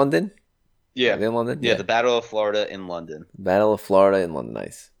it London? Yeah. Are they in London? Yeah, the Battle of Florida in London. Battle of Florida in London,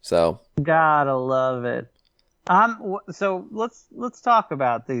 nice. So gotta love it. So let's talk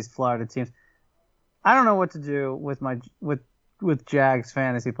about these Florida teams. I don't know what to do with Jags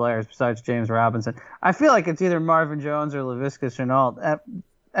fantasy players besides James Robinson. I feel like it's either Marvin Jones or Laviska Shenault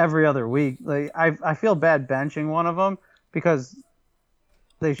every other week. I feel bad benching one of them because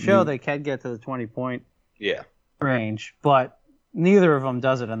they show they can get to the 20-point range, but neither of them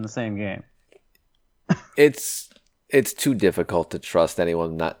does it in the same game. It's too difficult to trust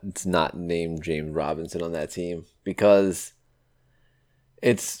anyone that's not named James Robinson on that team, because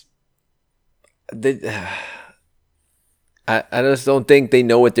I just don't think they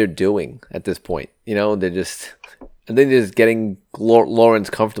know what they're doing at this point. They're just getting Lawrence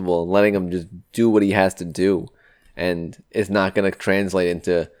comfortable and letting him just do what he has to do, and it's not going to translate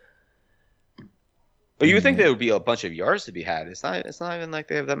into. But you would think there would be a bunch of yards to be had. It's not even like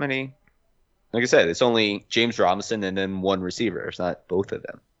they have that many. Like I said, it's only James Robinson and then one receiver. It's not both of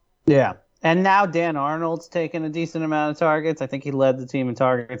them. Yeah. And now Dan Arnold's taken a decent amount of targets. I think he led the team in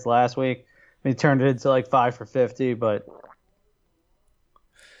targets last week. He turned it into 5 for 50, but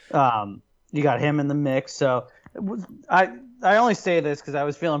you got him in the mix. So I only say this because I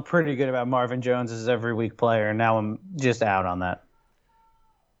was feeling pretty good about Marvin Jones as every week player, and now I'm just out on that.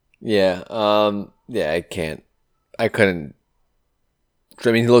 Yeah. I couldn't.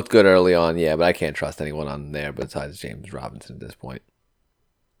 I mean, he looked good early on, yeah, but I can't trust anyone on there besides James Robinson at this point.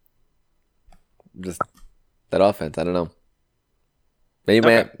 Just that offense, I don't know.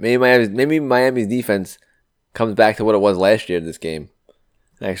 Maybe Miami's defense comes back to what it was last year. This game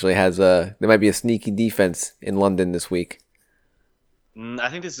actually has there might be a sneaky defense in London this week. I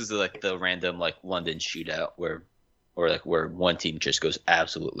think this is the random London shootout where one team just goes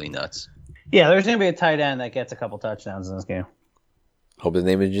absolutely nuts. Yeah, there's gonna be a tight end that gets a couple touchdowns in this game. Hope his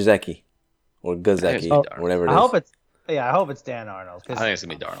name is Gesicki or Guzecki, or whatever it is. I hope it's Dan Arnold. I think it's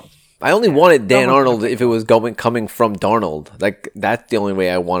gonna be Darnold. I only wanted Dan Arnold if it was coming from Darnold. That's the only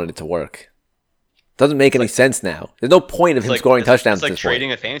way I wanted it to work. Doesn't make any sense now. There's no point of him scoring touchdowns. It's like at this trading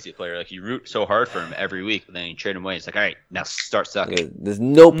point. a fantasy player. Like you root so hard for him every week, but then you trade him away. It's like, all right, now start sucking. Yeah, there's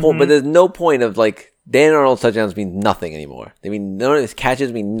no point, but there's no point of like Dan Arnold's touchdowns mean nothing anymore. I mean, none of his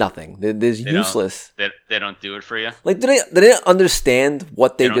catches mean nothing. They're useless. They don't do it for you. Like, do they understand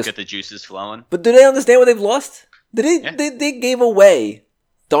what They they don't just? get the juices flowing. But do they understand what they've lost? They gave away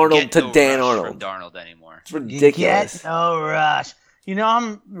Darnold Get to no Dan rush Arnold. from Darnold anymore. It's ridiculous. Get no rush. You know,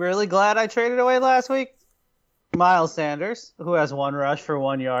 I'm really glad I traded away last week. Miles Sanders, who has 1 rush for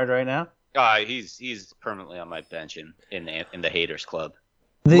 1 yard right now. He's permanently on my bench in the haters club.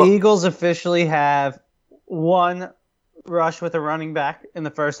 The Eagles officially have 1 rush with a running back in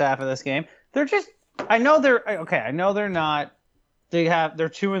the first half of this game. They're just, I know they're not. They're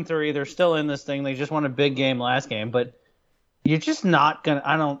 2-3. They're still in this thing. They just won a big game last game, but you're just not gonna.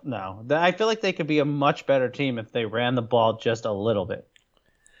 I don't know. I feel like they could be a much better team if they ran the ball just a little bit.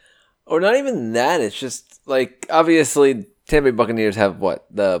 Or not even that. It's just like obviously Tampa Bay Buccaneers have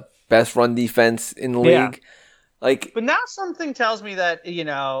the best run defense in the league. Yeah. Like, But now something tells me that,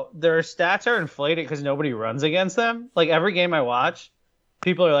 their stats are inflated because nobody runs against them. Like, every game I watch,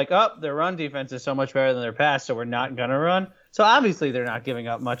 people are like, oh, their run defense is so much better than their pass, so we're not going to run. So, obviously, they're not giving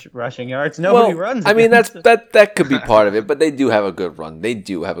up much rushing yards. Nobody runs I mean, against them. that could be part of it, but they do have a good run. They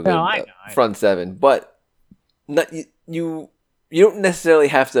do have a good I know. front seven. But you don't necessarily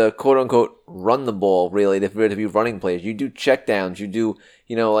have to, quote-unquote, run the ball, really, to be running plays. You do checkdowns. You do,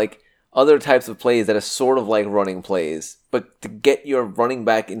 like, other types of plays that are sort of like running plays, but to get your running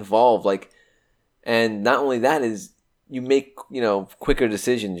back involved, and not only that is you make quicker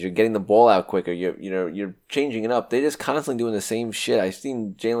decisions. You're getting the ball out quicker. You're changing it up. They're just constantly doing the same shit. I've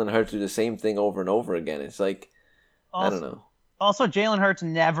seen Jalen Hurts do the same thing over and over again. It's like I don't know. Also, Jalen Hurts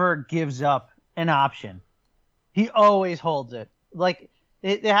never gives up an option. He always holds it. Like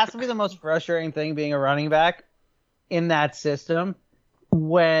it has to be the most frustrating thing being a running back in that system.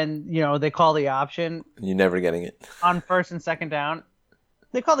 When, they call the option. You're never getting it. On first and second down,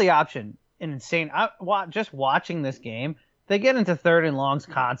 they call the option an insane. Just watching this game, they get into third and longs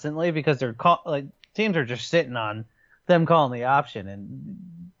constantly because teams are just sitting on them calling the option. And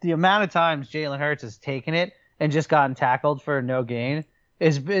the amount of times Jalen Hurts has taken it and just gotten tackled for no gain,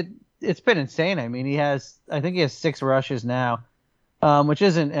 it's been insane. I mean, I think he has 6 rushes now, which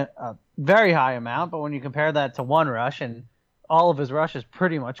isn't a very high amount, but when you compare that to 1 rush and all of his rushes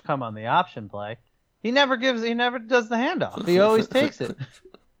pretty much come on the option play. He never does the handoff. He always takes it.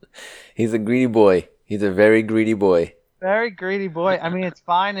 He's a greedy boy. He's a very greedy boy. Very greedy boy. I mean, it's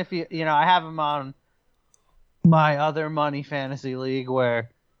fine if I have him on my other money fantasy league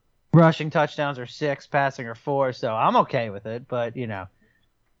where rushing touchdowns are 6, passing are 4, so I'm okay with it. But,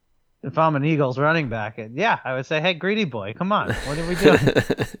 if I'm an Eagles running back, I would say, hey, greedy boy, come on. What are we doing?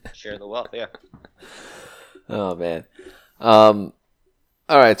 Share the wealth, yeah. Oh, man. All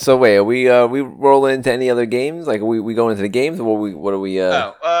right. So wait, are we rolling into any other games? Like, we going into the games? Or what are we?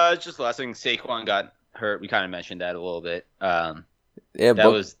 Just the last thing. Saquon got hurt. We kind of mentioned that a little bit. Yeah,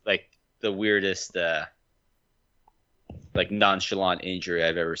 that was like the weirdest, nonchalant injury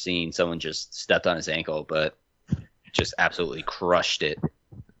I've ever seen. Someone just stepped on his ankle, but just absolutely crushed it.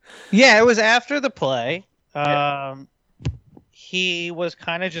 Yeah, it was after the play. Yeah. He was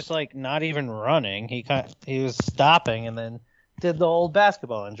kind of just like not even running. He was stopping and then did the old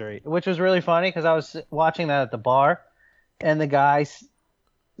basketball injury, which was really funny because I was watching that at the bar, and the guy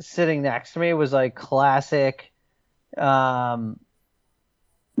sitting next to me was like classic, late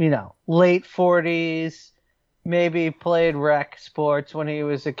 40s, maybe played rec sports when he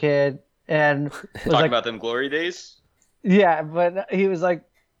was a kid, and was talking about them glory days. Yeah, but he was like,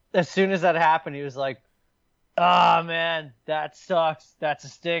 as soon as that happened, he was like, "Ah, man, that sucks. That's a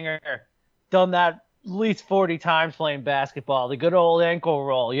stinger. Done that at least 40 times playing basketball. The good old ankle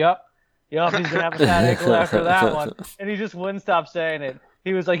roll. Yep, he's going to have a bad ankle after that one." And he just wouldn't stop saying it.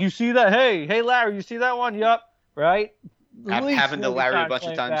 He was like, "You see that? Hey, Larry, you see that one? Yep, right?" Happened to Larry a bunch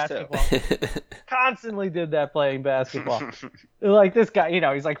of times, too. Constantly did that playing basketball. Like, this guy,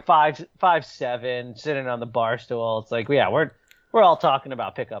 he's like 5'7", sitting on the bar stool. It's like, yeah, we're all talking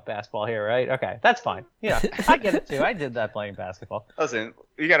about pickup basketball here, right? Okay, that's fine. I get it too. I did that playing basketball. Listen,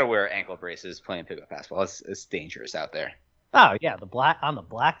 you got to wear ankle braces playing pickup basketball. It's dangerous out there. Oh yeah, the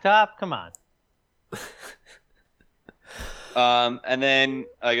blacktop. Come on. And then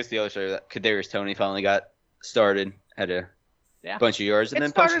I guess the other story that Kadarius Toney finally got started, had a bunch of yards, and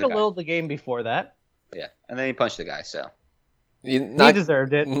then punched the guy. It started a little the game before that. Yeah, and then he punched the guy. So he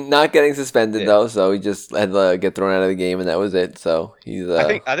deserved it. Not getting suspended though, so he just had to get thrown out of the game, and that was it. So he's.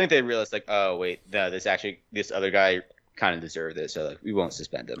 I think they realized like, oh wait, no, this other guy kind of deserved it, so like we won't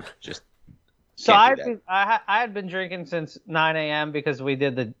suspend him. Just So Can't do that. I had been drinking since 9 a.m. because we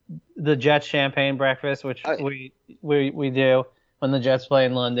did the Jets champagne breakfast, which Oh, yeah. we do when the Jets play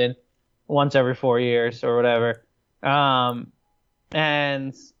in London once every 4 years or whatever.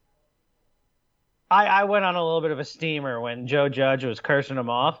 And I went on a little bit of a steamer when Joe Judge was cursing him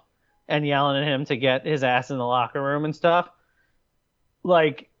off and yelling at him to get his ass in the locker room and stuff.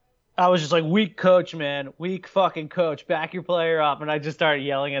 Like, I was just like, weak coach, man. Weak fucking coach. Back your player up. And I just started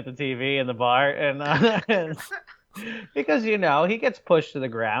yelling at the TV in the bar. And because, he gets pushed to the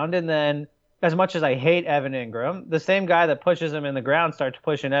ground. And then, as much as I hate Evan Ingram, the same guy that pushes him in the ground starts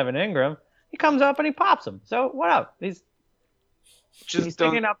pushing Evan Ingram. He comes up and he pops him. So, what up? He's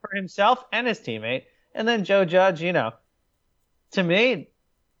sticking up for himself and his teammate. And then Joe Judge, to me,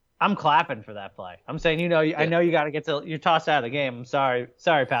 I'm clapping for that play. I'm saying, I know you got to you're tossed out of the game. I'm sorry,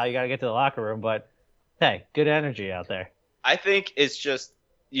 pal. You got to get to the locker room. But, hey, good energy out there. I think it's just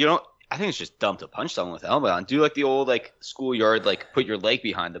I think it's just dumb to punch someone with a helmet on. Do like the old schoolyard, put your leg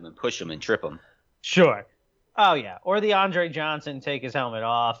behind them and push them and trip them. Sure. Oh yeah. Or the Andre Johnson take his helmet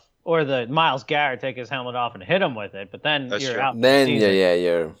off, or the Myles Garrett take his helmet off and hit him with it. But then That's you're true. out. Then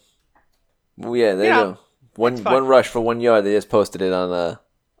you're. Well, yeah, there you go. One rush for 1 yard. They just posted it on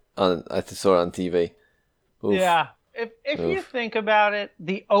I saw it on TV. Oof. Yeah. If you think about it,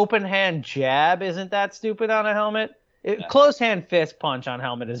 the open hand jab isn't that stupid on a helmet. Close hand fist punch on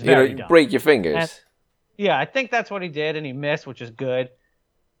helmet is very dumb. Break your fingers. And, yeah, I think that's what he did, and he missed, which is good.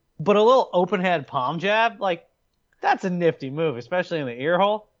 But a little open hand palm jab, that's a nifty move, especially in the ear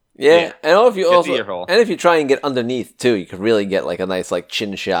hole. Yeah. And if you the ear hole. and if you try and get underneath too, you could really get a nice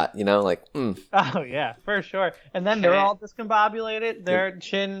chin shot. Oh yeah, for sure. And then they're all discombobulated. Their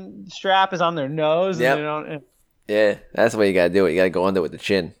chin strap is on their nose. Yep. And they don't. Yeah, that's the way you gotta do it. You gotta go under with the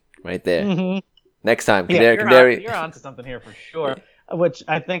chin, right there. Mm-hmm. Next time, you're onto something here for sure. Which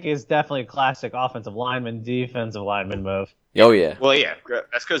I think is definitely a classic offensive lineman, defensive lineman move. Oh yeah. Well, yeah,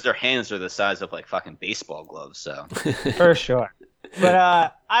 that's because their hands are the size of fucking baseball gloves. So for sure.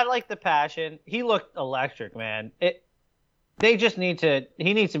 But I like the passion. He looked electric, man. He needs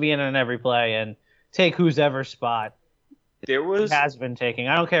to be in on every play and take whose ever spot he has been taking.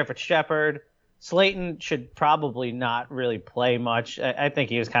 I don't care if it's Shepard. Slayton should probably not really play much. I think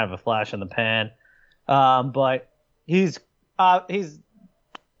he was kind of a flash in the pan. But he's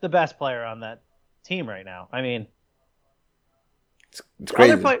the best player on that team right now. I mean, it's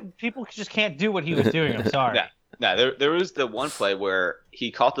crazy. People just can't do what he was doing. I'm sorry. No, there was the one play where he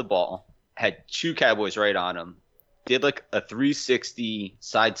caught the ball, had two Cowboys right on him, did a 360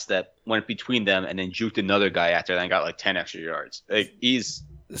 sidestep, went between them, and then juked another guy after that and got 10 extra yards.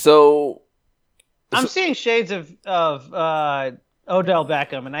 I'm seeing shades of Odell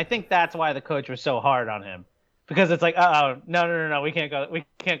Beckham, and I think that's why the coach was so hard on him, because it's no, we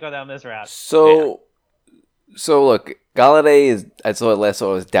can't go down this route. So look, Galladay I saw it last,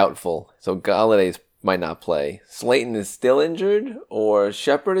 so it was doubtful. So Galladay might not play. Slayton is still injured, or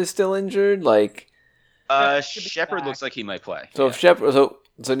Shepard is still injured. Shepard looks like he might play. So if Shepard, so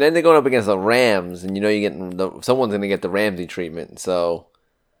then they're going up against the Rams, and you're getting someone's going to get the Ramsey treatment. So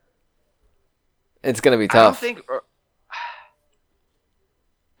it's going to be tough.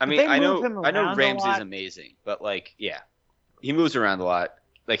 I know Ramsey's amazing, but he moves around a lot.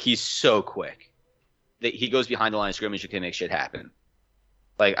 He's so quick that he goes behind the line of scrimmage and can make shit happen.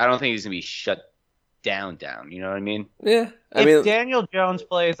 I don't think he's going to be shut down. You know what I mean? Yeah. If Daniel Jones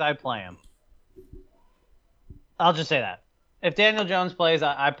plays, I play him. I'll just say that. If Daniel Jones plays,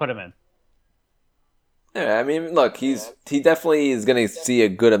 I put him in. Yeah, look, he definitely is going to see a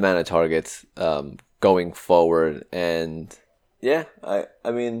good amount of targets going forward, and yeah, there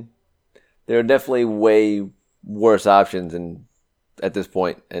are definitely way worse options at this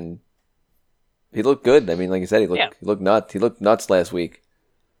point, and he looked good. Like you said, he looked nuts. He looked nuts last week.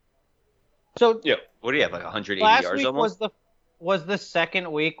 So yeah, what do you have 180 last yards week almost? was the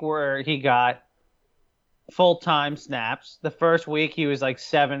second week where he got full-time snaps. The first week he was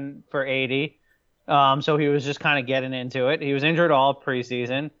 7 for 80. So he was just kind of getting into it. He was injured all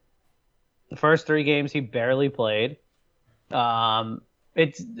preseason. The first 3 games he barely played.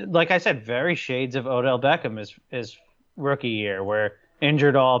 It's like I said, very shades of Odell Beckham his rookie year, where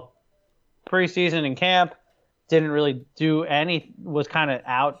injured all preseason and camp, didn't really do any, was kind of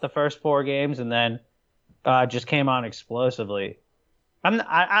out the first 4 games, and then just came on explosively.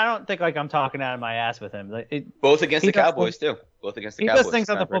 I don't think I'm talking out of my ass with him. Both against the Cowboys too. Both against the Cowboys. He does things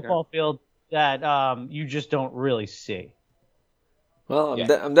on the football field that you just don't really see. Well,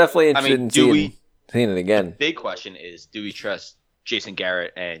 I'm definitely interested in seeing it again. The big question is, do we trust Jason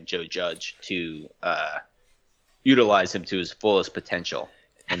Garrett and Joe Judge to utilize him to his fullest potential?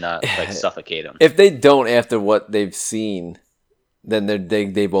 and not like suffocate him. If they don't after what they've seen, then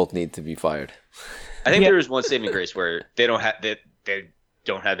they both need to be fired. I think there is one saving grace where they don't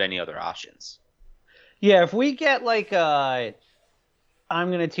have any other options. Yeah, if we get like I'm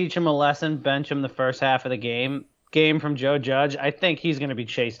gonna teach him a lesson, bench him the first half of the game from Joe Judge, I think he's gonna be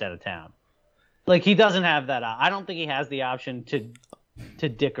chased out of town. Like he doesn't have that. I don't think he has the option to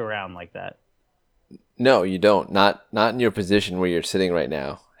dick around like that. No, you don't. Not in your position where you're sitting right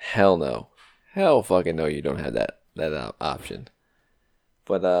now. Hell no. Hell fucking no. You don't have that option.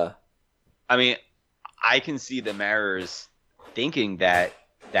 But I mean, I can see the Mariners thinking that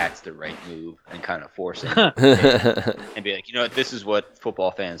that's the right move and kind of forcing it and be like, you know what, this is what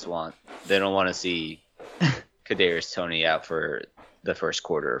football fans want. They don't want to see Kadarius Toney out for the first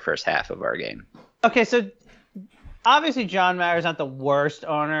quarter or first half of our game. Okay, so obviously John Mayer's not the worst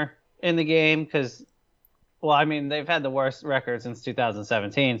owner in the game because, well, I mean, they've had the worst record since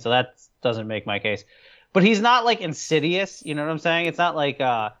 2017, so that doesn't make my case. But he's not like insidious, you know what I'm saying? It's not like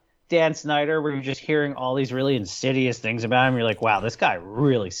Dan Snyder where you're just hearing all these really insidious things about him. You're like, wow, this guy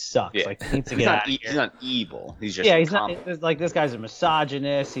really sucks. Yeah. Like, he needs to get out of here. He's not evil. He's just he's not like this guy's a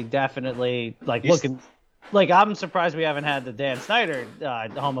misogynist. He definitely looking. Like, I'm surprised we haven't had the Dan Snyder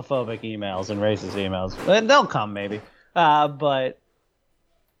homophobic emails and racist emails. They'll come, maybe. But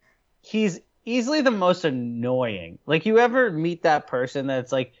he's easily the most annoying. Like, you ever meet that person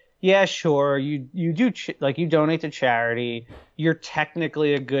that's like, yeah, sure, you do, you donate to charity. You're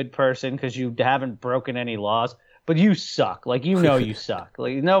technically a good person because you haven't broken any laws, but you suck. Like, you know you suck.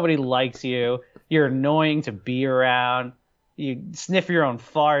 Like, nobody likes you. You're annoying to be around. You sniff your own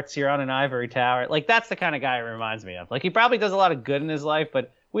farts. You're on an ivory tower. Like, that's the kind of guy it reminds me of. Like, he probably does a lot of good in his life,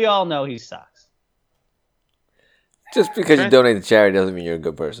 but we all know he sucks. Just because you donate to charity doesn't mean you're a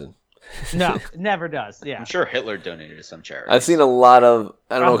good person. No, it never does. Yeah, I'm sure Hitler donated to some charity. I've seen a lot of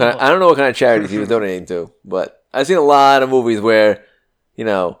I don't know what kind of charities he was donating to, but I've seen a lot of movies where, you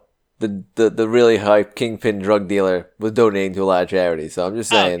know, the really hype kingpin drug dealer was donating to a lot of charities. So I'm just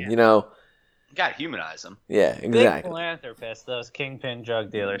saying, you know, you gotta humanize them. Yeah, exactly. Big philanthropists, those kingpin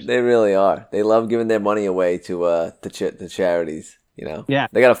drug dealers. They really are. They love giving their money away to charities. You know, yeah,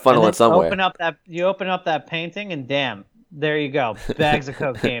 they got to funnel it somewhere. You open up that painting, and damn, there you go, bags of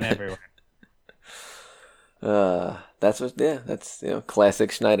cocaine everywhere. That's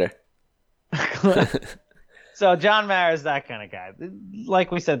classic Schneider. So John Mara is that kind of guy.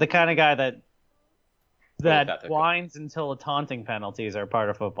 Like we said, the kind of guy that whines until the taunting penalties are part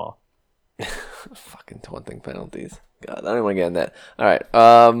of football. Fucking taunting penalties. God, I don't want to get in that. All right,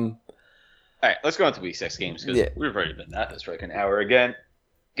 let's go on to week 6 games because we've already been at this for like an hour again,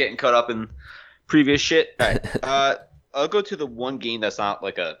 getting caught up in previous shit. All right, I'll go to the one game that's not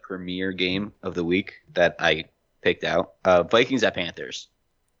like a premier game of the week that I picked out. Vikings at Panthers.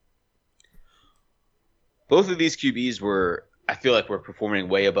 Both of these QBs I feel like were performing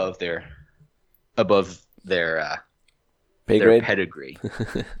way above their pedigree.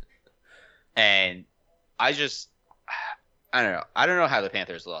 And I don't know. I don't know how the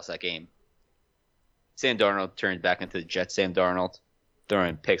Panthers lost that game. Sam Darnold turned back into the Jet Sam Darnold,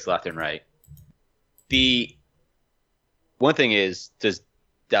 throwing picks left and right. The one thing is, does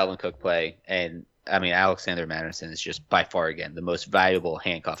Dalvin Cook play? And, I mean, Alexander Mattison is just by far, again, the most valuable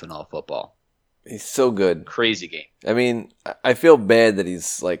handcuff in all football. He's so good. Crazy game. I mean, I feel bad that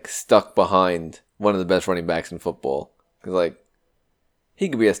he's, like, stuck behind one of the best running backs in football. Because, like, he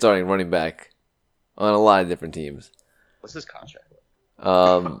could be a starting running back on a lot of different teams. What's his contract?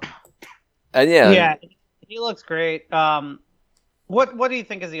 And yeah, he looks great. What do you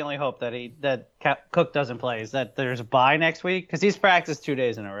think is the only hope that Cook doesn't play? Is that there's a bye next week? Because he's practiced 2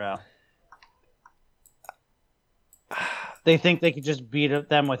 days in a row. They think they could just beat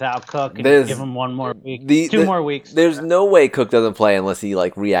them without Cook and give him one more week, 2 more weeks. There's no way Cook doesn't play unless he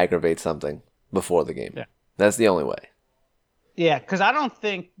like re-aggravates something before the game. Yeah. That's the only way. Yeah, because I don't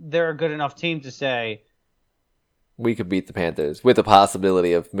think they're a good enough team to say we could beat the Panthers with the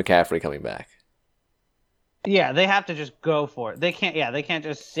possibility of McCaffrey coming back. Yeah, they have to just go for it. They can't. Yeah, they can't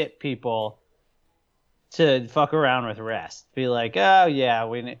just sit people to fuck around with rest. Be like, oh yeah,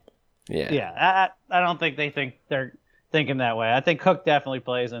 I don't think they're thinking that way. I think Cook definitely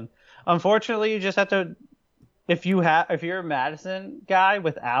plays, and unfortunately, you just have to. If you're a Madison guy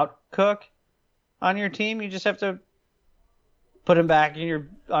without Cook on your team, you just have to put him back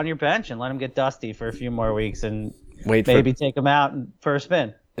on your bench and let him get dusty for a few more weeks and take him out for a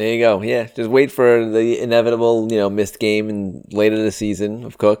spin. There you go. Yeah, just wait for the inevitable, missed game in later this season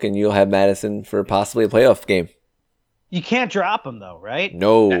of Cook, and you'll have Madison for possibly a playoff game. You can't drop him though, right?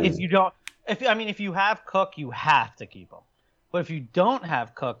 No. If you have Cook, you have to keep him. But if you don't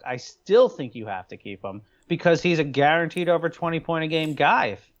have Cook, I still think you have to keep him because he's a guaranteed over 20-point a game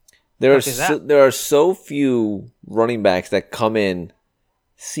guy. There are so few running backs that come in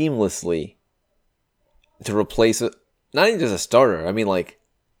seamlessly to replace not even just a starter. I mean, like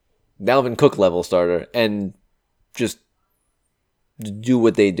Dalvin Cook level starter, and just do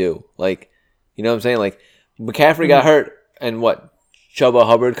what they do. Like, you know what I'm saying? Like McCaffrey got hurt, and what? Chuba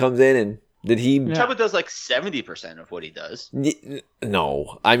Hubbard comes in, and did he? Chuba does like 70% of what he does.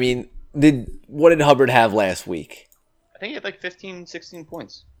 No, I mean, what did Hubbard have last week? I think he had like 15, 16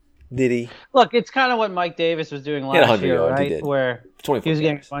 points. Did he? Look, it's kind of what Mike Davis was doing last year, yards, right? Where he was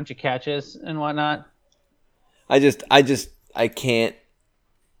getting a bunch of catches and whatnot. I can't.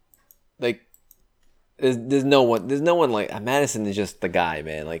 Like, there's no one like Madison is just the guy,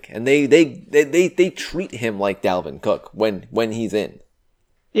 man. Like, and they treat him like Dalvin Cook when he's in.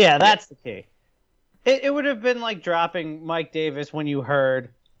 Yeah, that's the key. It would have been like dropping Mike Davis when you heard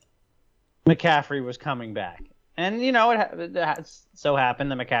McCaffrey was coming back. And, you know, it so happened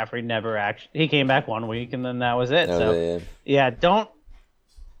that McCaffrey never he came back 1 week and then that was it.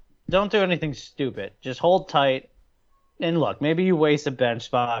 Don't do anything stupid. Just hold tight. And look, maybe you waste a bench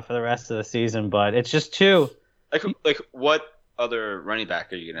spot for the rest of the season, but it's just too. Like what other running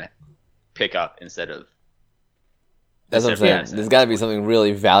back are you going to pick up instead of? That's what I'm saying. There's got to be something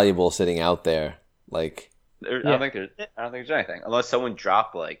really valuable sitting out there. Like, I don't think there's anything unless someone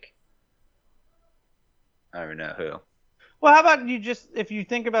dropped like. I don't even know who. Well, how about if you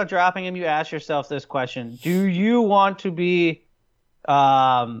think about dropping him, you ask yourself this question: do you want to be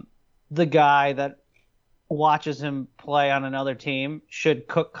the guy that watches him play on another team? Should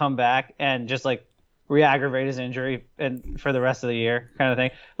Cook come back and just like re-aggravate his injury and for the rest of the year, kind of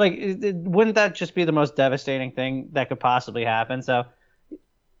thing? Like, wouldn't that just be the most devastating thing that could possibly happen? So,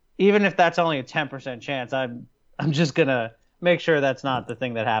 even if that's only a 10% chance, I'm just gonna make sure that's not the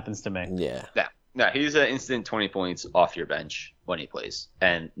thing that happens to me. Yeah. No, he's an instant 20 points off your bench when he plays,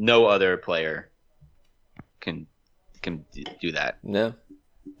 and no other player can do that. No,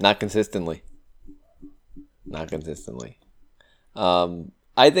 not consistently. Not consistently.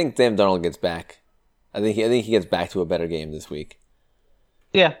 I think Sam Darnold gets back. I think he gets back to a better game this week.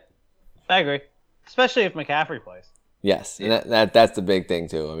 Yeah, I agree. Especially if McCaffrey plays. Yes, and that's the big thing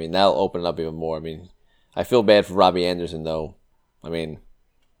too. I mean, that'll open it up even more. I mean, I feel bad for Robbie Anderson though. I mean,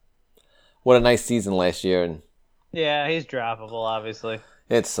 what a nice season last year, and yeah, he's droppable. Obviously,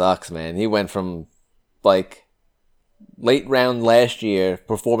 it sucks, man. He went from like late round last year,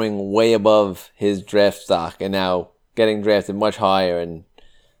 performing way above his draft stock, and now getting drafted much higher, and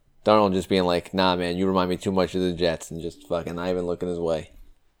Darnold just being like, nah, man, you remind me too much of the Jets, and just fucking not even looking his way.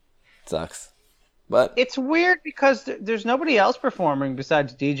 It sucks. But it's weird because there's nobody else performing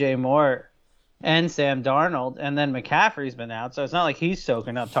besides DJ Moore and Sam Darnold, and then McCaffrey's been out, so it's not like he's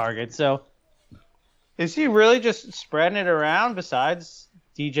soaking up targets. So is he really just spreading it around besides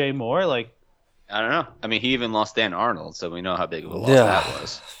DJ Moore? Like, I don't know. I mean, he even lost Dan Arnold, so we know how big of a loss that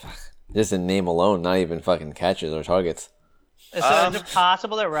was. Just in name alone, not even fucking catches or targets. So is it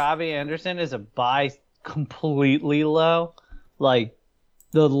possible that Robbie Anderson is a buy completely low? Like,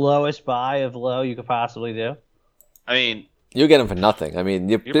 the lowest buy of low you could possibly do? I mean, you get him for nothing. I mean,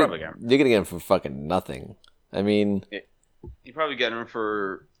 you're probably get him. You're gonna get him for fucking nothing. I mean, you probably get him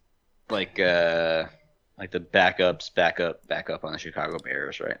for like the backup on the Chicago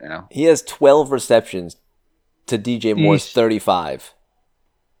Bears right now. He has 12 receptions to DJ Moore's 35.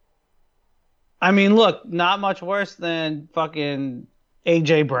 I mean, look, not much worse than fucking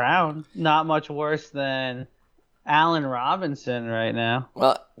AJ Brown. Not much worse than Allen Robinson right now.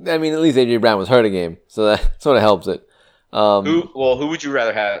 Well, I mean, at least AJ Brown was hurt a game, so that sort of helps it. Who would you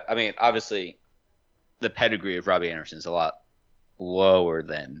rather have? I mean, obviously, the pedigree of Robbie Anderson is a lot lower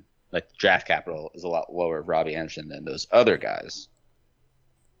than, like, draft capital is a lot lower of Robbie Anderson than those other guys.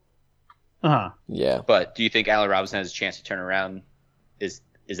 Yeah. But do you think Allen Robinson has a chance to turn around?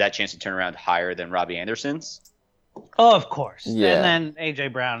 Is that chance to turn around higher than Robbie Anderson's? Oh, of course. Yeah. And then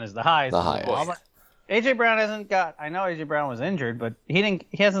AJ Brown is the highest. The highest. AJ Brown hasn't got. I know AJ Brown was injured, but he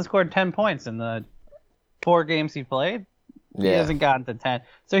hasn't scored 10 points in the 4 games he played. Yeah. He hasn't gotten to 10,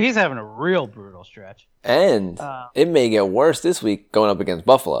 so he's having a real brutal stretch. And it may get worse this week going up against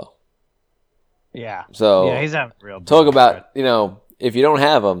Buffalo. Yeah. So yeah, he's having a real. Talk about stretch. If you don't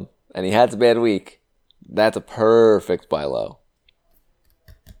have him and he has a bad week, that's a perfect buy low.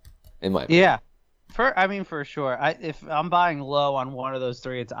 In my opinion. Yeah. For sure. If I'm buying low on one of those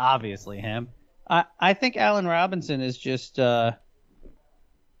 3, it's obviously him. I think Allen Robinson is just a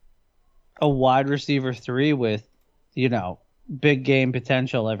wide receiver 3 with, big game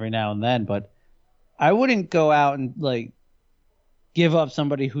potential every now and then. But I wouldn't go out and give up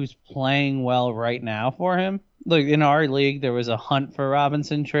somebody who's playing well right now for him. Like in our league, there was a Hunt for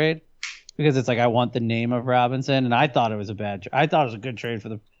Robinson trade because it's like I want the name of Robinson, and I thought it was I thought it was a good trade for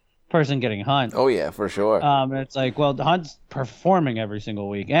the person getting Hunt. Oh yeah, for sure. And it's like, well, Hunt's performing every single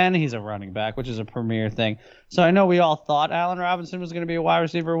week, and he's a running back, which is a premier thing. So I know we all thought Allen Robinson was going to be a wide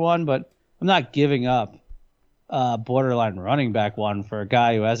receiver 1, but I'm not giving up borderline running back 1 for a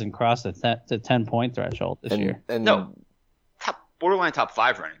guy who hasn't crossed the 10-point threshold this year. And No, borderline top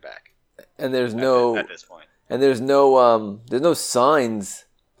 5 running back. And there's no at this point. And there's no signs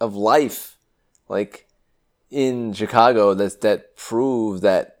of life like in Chicago that prove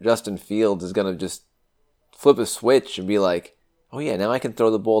that Justin Fields is gonna just flip a switch and be like, oh yeah, now I can throw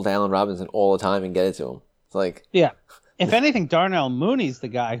the ball to Allen Robinson all the time and get it to him. It's like, yeah. If anything, Darnell Mooney's the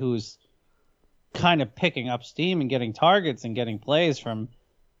guy who's kind of picking up steam and getting targets and getting plays from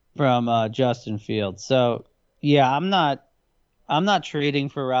Justin Fields. So yeah, I'm not trading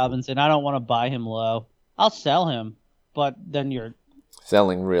for Robinson. I don't want to buy him low. I'll sell him, but then you're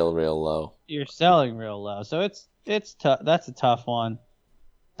selling real low. You're selling real low. So it's tough. That's a tough one.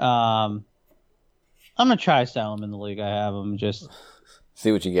 I'm gonna try to sell him in the league I have him. Just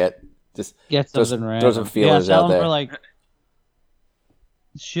see what you get. Just get something random. Throw some feelers sell out him there. For like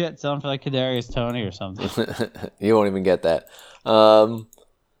sell him for like Kadarius Toney or something. You won't even get that. All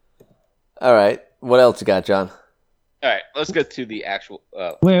right. What else you got, John? All right, let's get to the actual.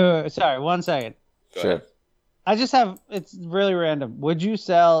 Wait, sorry, 1 second. Sure. I just have, it's really random. Would you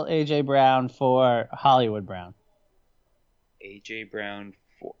sell A.J. Brown for Hollywood Brown? A.J. Brown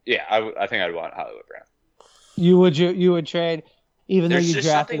for... Yeah, I think I'd want Hollywood Brown. You would trade, even There's though you just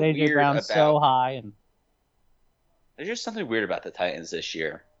drafted something A.J. weird Brown so about- high. And There's just something weird about the Titans this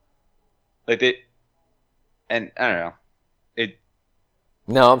year. Like, they... And, I don't know.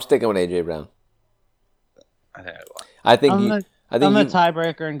 No, I'm sticking with AJ Brown. I think I'd want... I think I'm the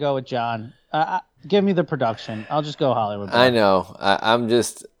tiebreaker and go with John. Give me the production. I'll just go Hollywood Brown. I know. I'm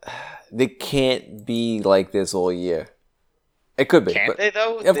just... They can't be like this all year. It could be. Can't they,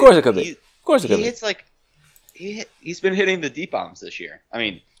 though? Of course it could be. Of course it could He be. hits, like... He's been hitting the deep bombs this year. I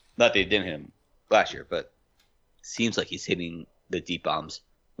mean, not that he didn't hit him last year, but seems like he's hitting the deep bombs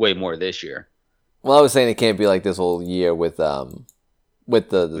way more this year. Well, I was saying it can't be like this whole year with the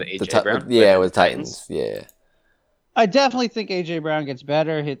AJ Brown? with Titans. Yeah. I definitely think A.J. Brown gets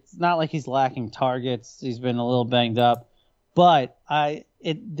better. It's not like he's lacking targets. He's been a little banged up. But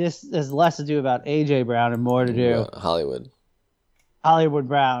this has less to do about A.J. Brown and more to do Hollywood. Hollywood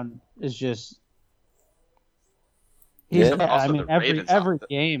Brown is just... Yeah. I mean, the Ravens every offense.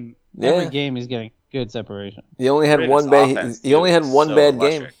 game, Yeah. every game he's getting good separation. He only had Ravens one bad. offense, He only too, had is one so bad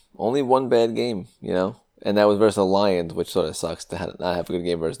game. electric. Only one bad game, and that was versus the Lions, which sort of sucks to not have a good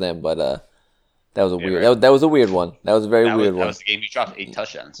game versus them. But that was a weird. right. That was a weird one. That was a very weird That one. was the game he dropped 8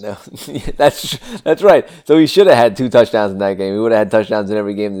 touchdowns. No, that's right. So he should have had 2 touchdowns in that game. He would have had touchdowns in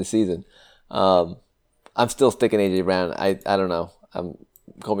every game this season. I'm still sticking AJ Brown. I don't know.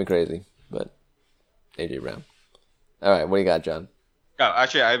 Call me crazy, but AJ Brown. All right, what do you got, John? Oh,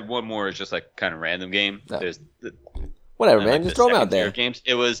 actually, I have one more. It's just like kind of random game. No. There's Whatever, and, man. like, Just the throw them out second tier there. of games.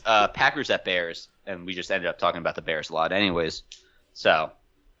 It was Packers at Bears, and we just ended up talking about the Bears a lot, anyways. So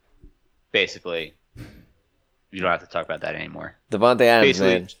basically, you don't have to talk about that anymore. Devontae Adams,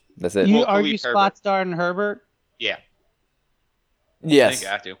 Basically- man. That's it. Well, Are Khalil you Herbert. spot starting Herbert? Yeah, I Yes. think you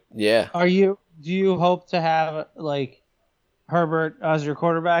have to. Yeah. Do you hope to have like Herbert as your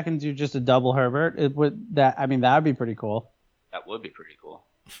quarterback and do just a double Herbert? That would be pretty cool. That would be pretty cool.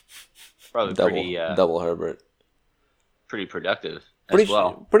 Probably Double Herbert. pretty productive Pretty as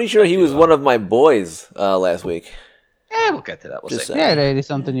well. pretty sure he was Well. one of my boys last week. Yeah, we'll get to that. We'll Just see. saying. Yeah, at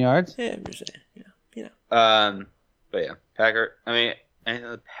 80-something yards. Yeah, I'm just saying. Yeah. But yeah, anything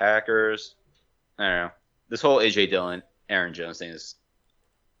the Packers, I don't know. This whole AJ Dillon, Aaron Jones thing has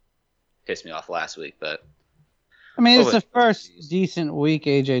pissed me off last week, but I mean, it's Oh, the wait. first decent week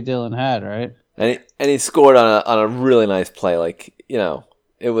A.J. Dillon had, right? And he scored on a really nice play. Like,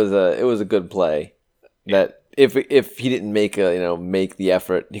 it was a good play. That if he didn't make the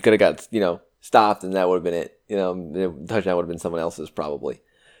effort, he could have got stopped, and that would have been it. The touchdown would have been someone else's probably.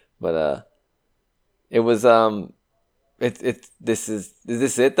 But it was is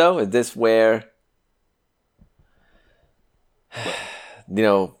this it though? Is this where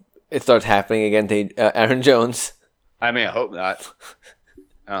it starts happening again to Aaron Jones? I mean, I hope not.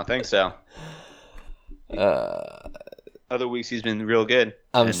 I don't think so. Other weeks he's been real good.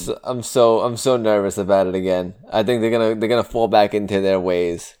 I'm so nervous about it again. I think they're gonna fall back into their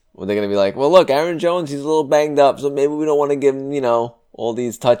ways. Where they're gonna be like, well, look, Aaron Jones, he's a little banged up, so maybe we don't want to give him all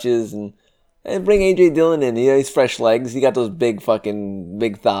these touches, and And bring AJ Dillon in. He's fresh legs. He got those big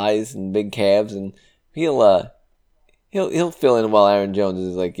thighs and big calves, and he'll fill in while Aaron Jones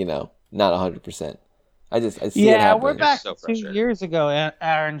is not 100%. I see it happening. We're back so to 2 years ago,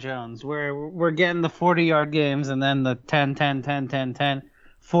 Aaron Jones, where we're getting the 40-yard games and then the 10, 10, 10, 10, 10,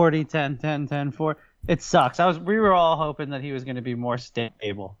 40, 10, 10, 10, 4. It sucks. We were all hoping that he was going to be more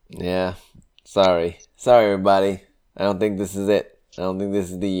stable. Yeah. Sorry, everybody. I don't think this is it. I don't think this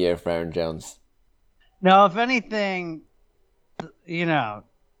is the year for Aaron Jones. No, if anything,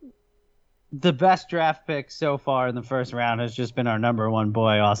 the best draft pick so far in the first round has just been our number one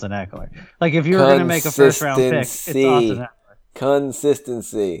boy, Austin Eckler. Like, if you were going to make a first round pick, it's Austin Eckler.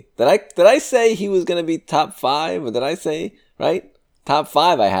 Consistency. Did I say he was going to be top 5, or did I say right? Top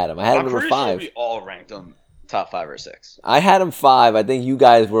 5? I had him. I had him number 5. I'm pretty sure we all ranked him top 5 or 6. I had him 5. I think you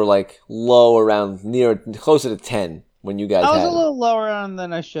guys were low around closer to 10 when you guys. I was had a little lower on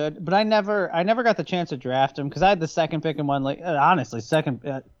than I should, but I never got the chance to draft him because I had the second pick in one. Honestly, second.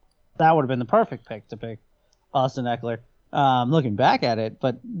 That would have been the perfect pick to pick Austin Eckler. Looking back at it,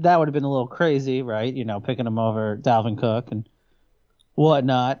 but that would have been a little crazy, right? Picking him over Dalvin Cook and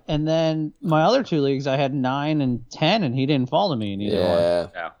whatnot. And then my other 2 leagues, I had 9 and 10, and he didn't fall to me in either one.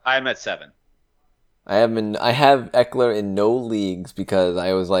 Yeah, I'm at 7. I have Eckler in no leagues because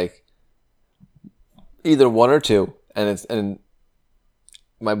I was either 1 or 2, and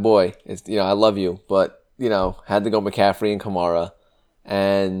my boy, I love you, but had to go McCaffrey and Kamara.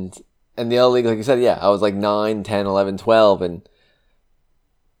 And the other league, like you said, I was 9, 10, 11, 12, and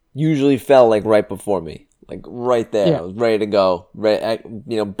usually fell right before me, right there. Yeah. I was ready to go,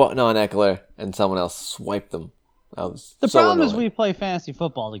 button on Eckler, and someone else swiped them. The problem is we play fantasy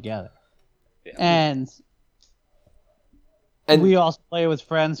football together, and we also play with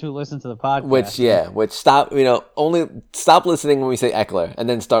friends who listen to the podcast. Which stop listening when we say Eckler, and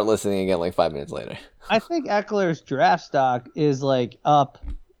then start listening again 5 minutes later. I think Eckler's draft stock is up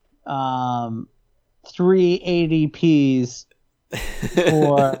 3 ADPs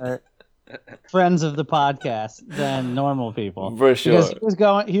for friends of the podcast than normal people. For sure. Because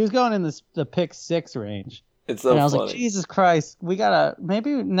he was going in the pick 6 range. It's so and I was funny. Jesus Christ, we gotta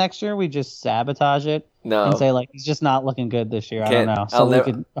maybe next year we just sabatage it and say he's just not looking good this year. I don't know. So we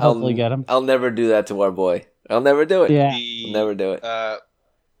could hopefully get him. I'll never do that to our boy. I'll never do it. Yeah. I'll never do it.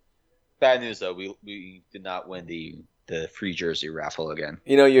 Bad news though, we did not win the free jersey raffle again.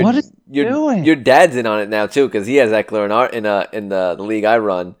 Your dad's in on it now too because he has Eckler in the league I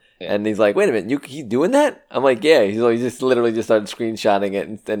run, and he's like, wait a minute, you doing that? I'm like, yeah. He just literally just started screenshotting it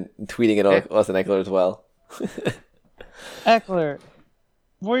and tweeting it at us and Eckler as well. Eckler,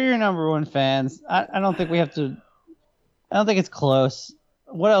 we're your number one fans. I don't think we have to. I don't think it's close.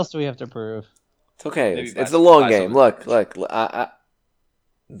 What else do we have to prove? It's okay. It's a long game. Look.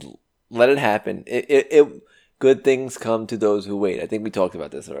 Let it happen. Good things come to those who wait. I think we talked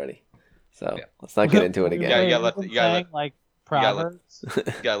about this already. So let's not get into it again. You gotta Proverbs. You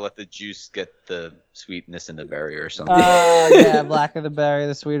gotta let the juice get the sweetness in the berry or something. Blacker the berry,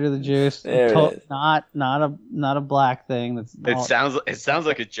 the sweeter the juice. Not a black thing. It sounds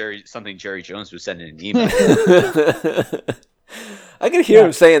like something Jerry Jones would send in an email. I can hear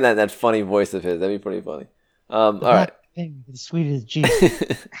him saying that in that funny voice of his. That'd be pretty funny. All right. Thing, the sweeter the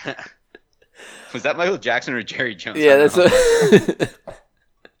juice. Was that Michael Jackson or Jerry Jones? Yeah, that's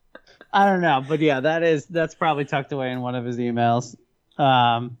I don't know, but yeah, that's probably tucked away in one of his emails.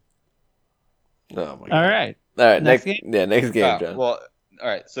 Oh my God. All right. Next game. Yeah, next game, John. Well, all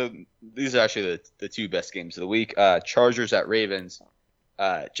right. So these are actually the two best games of the week. Chargers at Ravens.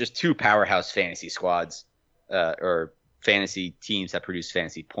 Just two powerhouse fantasy squads, or fantasy teams that produce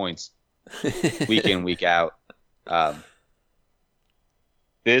fantasy points week in, week out.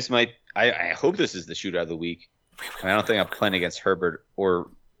 This might. I hope this is the shootout of the week. I don't think I'm playing against Herbert or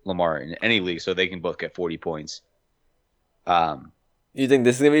Lamar in any league, so they can both get 40 points. You think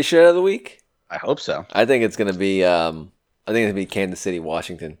this is gonna be a shootout of the week? I hope so. I think it's gonna be. I think it's gonna be Kansas City,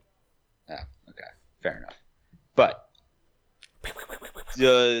 Washington. Yeah. Okay. Fair enough. But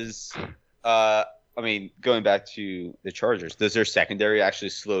does going back to the Chargers, does their secondary actually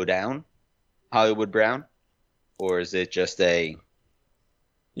slow down Hollywood Brown, or is it just a?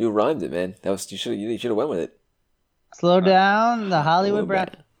 You rhymed it, man. You should have went with it. Slow down the Hollywood Brown.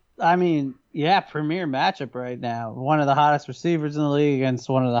 I mean, yeah, premier matchup right now. One of the hottest receivers in the league against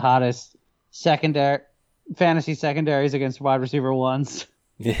one of the hottest fantasy secondaries against wide receiver ones.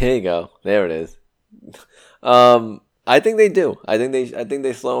 There you go. There it is. I think they do. I think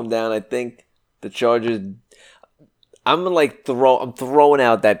they slow them down. I think the Chargers. I'm throwing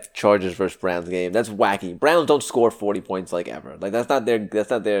out that Chargers versus Browns game. That's wacky. Browns don't score 40 points like ever. Like that's not their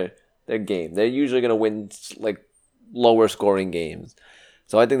their game. They're usually going to win like lower scoring games.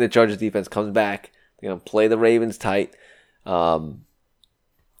 So I think the Chargers defense comes back. They're going to play the Ravens tight. I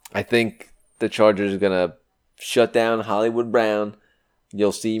think the Chargers are going to shut down Hollywood Brown.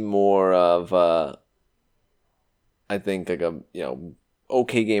 You'll see more of, I think, like a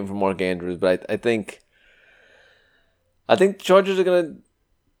okay game from Mark Andrews. But I think the Chargers are gonna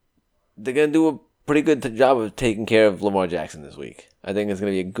do a pretty good job of taking care of Lamar Jackson this week. I think it's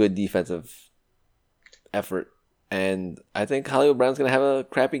gonna be a good defensive effort, and I think Hollywood Brown's gonna have a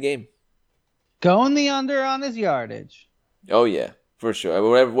crappy game. Going the under on his yardage. Oh yeah, for sure. I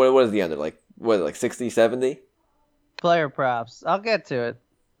mean, what is the under? Like 60, 70? Player props. I'll get to it.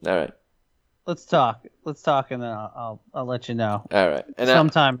 All right. Let's talk, and then I'll let you know. All right. And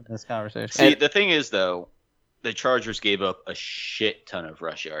sometime in this conversation. See, the thing is, though, the Chargers gave up a shit ton of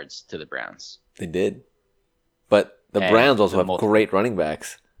rush yards to the Browns. They did. But the And Browns also the have great running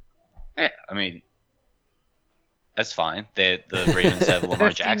backs. Yeah, I mean, that's fine. The Ravens have Lamar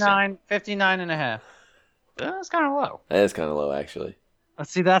Jackson. 59 and a half. That's kind of low. That is kind of low, actually.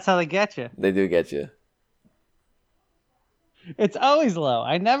 Let's see, that's how they get you. They do get you. It's always low.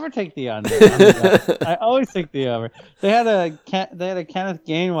 I never take the under. I always take the over. They had a Kenneth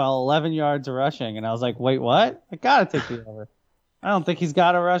Gainwell 11 yards rushing, and I was like, wait, what? I gotta take the over. I don't think he's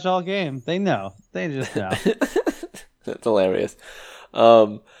got to rush all game. They know. They just know. That's hilarious.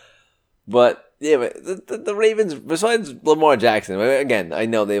 But yeah, the Ravens, besides Lamar Jackson, again, I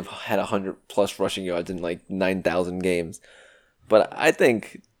know they've had 100+ rushing yards in like 9,000 games, but I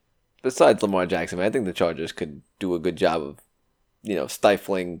think besides Lamar Jackson, I think the Chargers could do a good job of,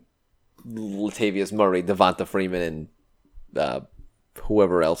 stifling Latavius Murray, Devonta Freeman, and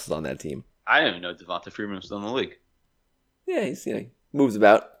whoever else is on that team. I didn't even know Devonta Freeman was still in the league. Yeah, he's moves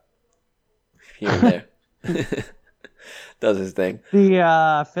about here and there, does his thing.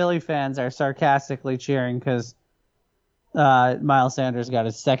 The Philly fans are sarcastically cheering because Miles Sanders got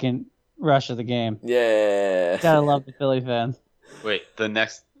his second rush of the game. Yeah, Gotta love the Philly fans. Wait, the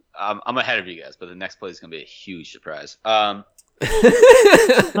next I'm ahead of you guys, but the next play is gonna be a huge surprise. No.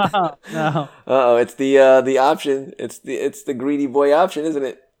 Uh-oh, it's the option. It's the greedy boy option, isn't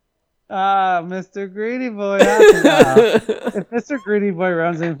it? Mr. Greedy Boy. If Mr. Greedy Boy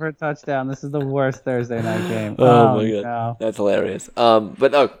runs in for a touchdown, this is the worst Thursday night game. Oh my god, no. that's hilarious.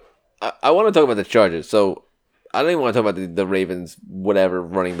 But I want to talk about the Chargers. So I don't even want to talk about the Ravens, whatever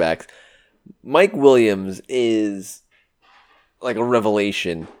running backs. Mike Williams is like a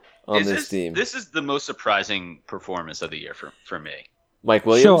revelation on this team. This is the most surprising performance of the year for me. Mike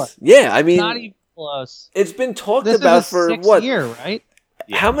Williams? Sure. Yeah, I mean, Not even close. it's been talked This about is for a 6th what? year, right?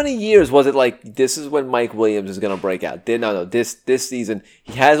 Yeah. How many years was it like this is when Mike Williams is going to break out? No, this season,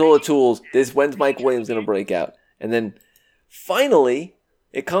 he has all the tools. When's Mike Williams going to break out? And then finally,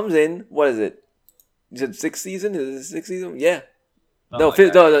 it comes in, what is it? You said 6th season? Is it 6th season? Yeah. No,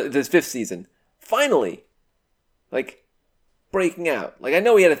 it's his 5th season. Finally. Like, breaking out. Like, I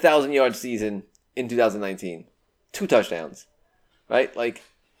know he had a 1,000-yard season in 2019. 2 touchdowns. Right? Like,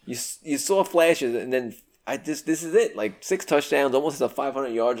 you saw flashes, and then this is it. Like, 6 touchdowns, almost at 500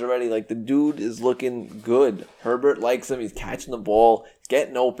 yards already. Like, the dude is looking good. Herbert likes him. He's catching the ball,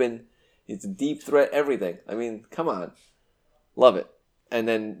 getting open. He's a deep threat, everything. I mean, come on. Love it. And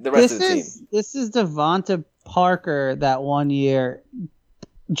then the rest of the team. This is Devonta Parker that one year,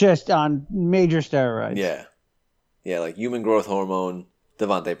 just on major steroids. Yeah. Yeah, like human growth hormone,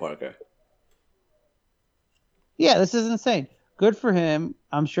 Devontae Parker. Yeah, this is insane. Good for him.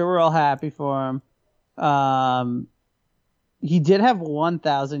 I'm sure we're all happy for him. He did have a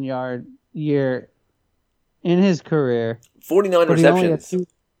 1,000-yard year in his career. 49 but he only had receptions.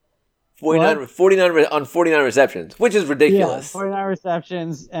 49 on 49 receptions, which is ridiculous. Yeah, 49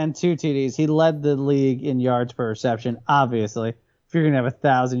 receptions and 2 TDs. He led the league in yards per reception, obviously. If you're going to have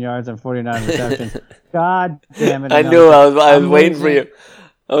 1,000 yards and 49 receptions. God damn it. I knew I was waiting for you.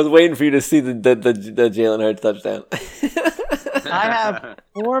 I was waiting for you to see the Jalen Hurts touchdown. I have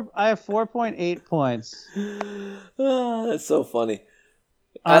 4.8 points. Oh, that's so funny.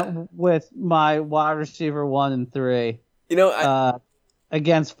 With my wide receiver 1 and 3. You know,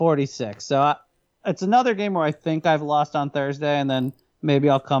 against 46. So it's another game where I think I've lost on Thursday, and then maybe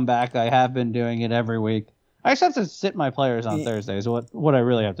I'll come back. I have been doing it every week. I just have to sit my players on Thursdays. What I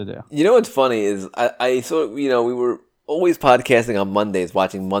really have to do. You know what's funny is I saw, we were always podcasting on Mondays,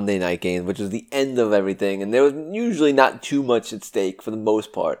 watching Monday night games, which was the end of everything, and there was usually not too much at stake for the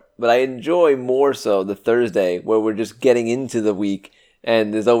most part. But I enjoy more so the Thursday where we're just getting into the week,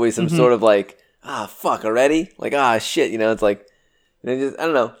 and there's always some sort of like, fuck already, like shit, it's like, I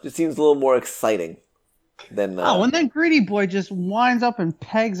don't know, it just seems a little more exciting. Then and then Greedy Boy just winds up and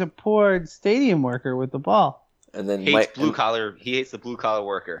pegs a poor stadium worker with the ball. and then Hates Mike, blue collar. He hates the blue collar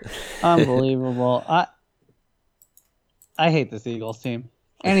worker. Unbelievable. I hate this Eagles team.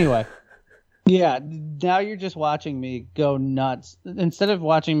 Anyway, yeah, now you're just watching me go nuts. Instead of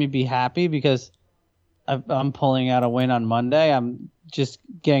watching me be happy because I'm pulling out a win on Monday, I'm just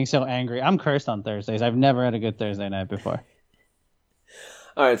getting so angry. I'm cursed on Thursdays. I've never had a good Thursday night before.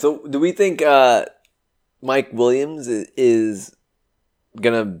 All right, so do we think Mike Williams is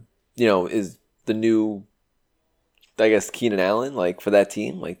gonna, is the new, I guess, Keenan Allen, like, for that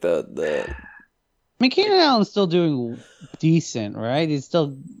team, like the I mean, Keenan Allen's still doing decent, right? He's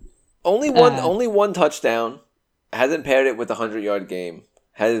still only one touchdown, hasn't paired it with a 100-yard game.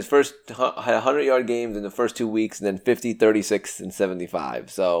 Had his first 100-yard games in the first 2 weeks, and then 50, 36, and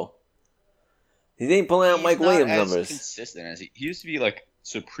 75. So he ain't pulling out Mike Williams numbers. Consistent as he used to be, like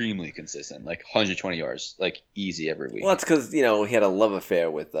supremely consistent, like 120 yards, like easy every week. Well, that's because he had a love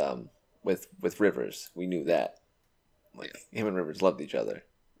affair with Rivers. We knew that. Like him and Rivers loved each other.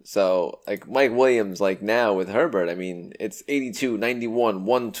 So like Mike Williams, like now with Herbert, I mean it's 82, 91,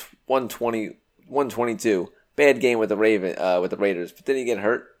 120, 122. Bad game with the Raiders, but then he get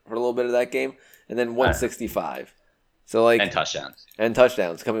hurt for a little bit of that game, and then 165. So like and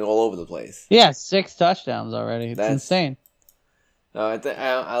touchdowns coming all over the place. Yeah, 6 touchdowns already. It's insane.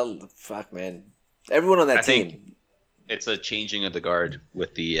 Fuck, man. Everyone on that team. Think it's a changing of the guard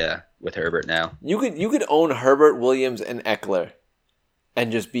with the with Herbert now. You could own Herbert, Williams, and Eckler,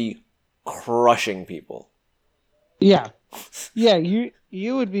 and just be crushing people. Yeah,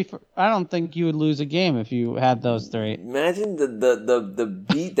 you would be. I don't think you would lose a game if you had those 3. Imagine the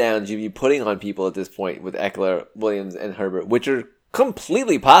beat downs you'd be putting on people at this point with Eckler, Williams, and Herbert, which are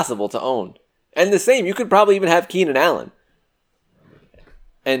completely possible to own. And the same, you could probably even have Keenan Allen.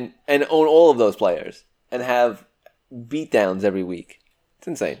 And own all of those players and have beatdowns every week. It's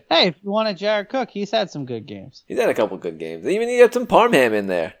insane. Hey, if you wanted Jared Cook, he's had some good games. He's had a couple good games. Even you have some Parham in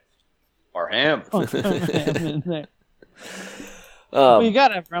there. Parham. Well, you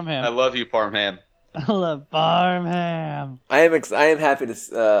gotta have Parham. I love you, Parham. I love Parham. I am happy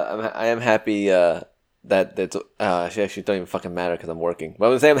to. I am happy that that's. Actually, don't even fucking matter because I'm working. But I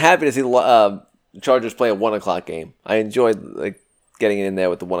was saying I'm happy to see the Chargers play a 1:00 game. I enjoyed getting it in there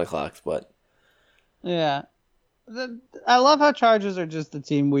with the 1:00s, but yeah, I love how Chargers are just the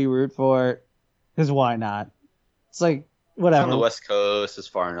team we root for. Because why not? It's like whatever. It's on the West Coast, it's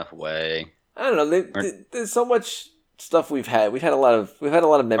far enough away. I don't know. There's so much stuff we've had. We've had a lot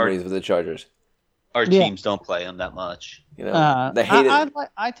of memories with the Chargers. Our teams don't play them that much. They hate it.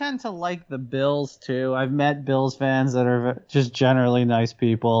 I tend to like the Bills too. I've met Bills fans that are just generally nice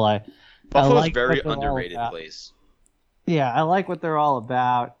people. Buffalo's like very underrated place. Yeah, I like what they're all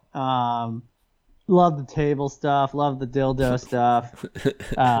about. Love the table stuff. Love the dildo stuff.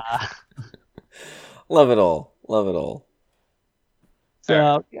 Love it all. Love it all.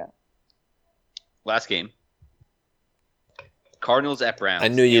 So, yeah. Last game. Cardinals at Browns. I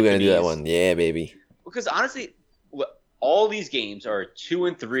knew you were going to do that one. Yeah, baby. Because honestly, all these games are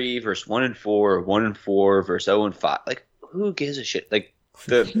 2-3 versus 1-4, 1-4 versus 0-5. Like, who gives a shit? Like,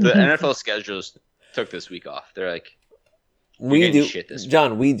 the NFL schedules took this week off. They're like, we do,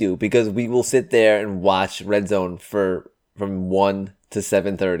 John. We do because we will sit there and watch Red Zone from 1 to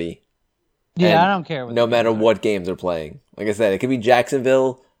 7:30. Yeah, I don't care. No matter what games they're playing. Like I said, it could be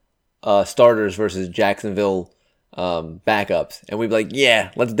Jacksonville starters versus Jacksonville backups, and we'd be like, "Yeah,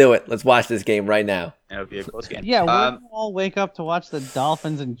 let's do it. Let's watch this game right now." That would be a close game. Yeah, we'll all wake up to watch the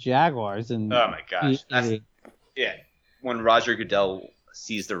Dolphins and Jaguars. And oh my gosh, yeah. When Roger Goodell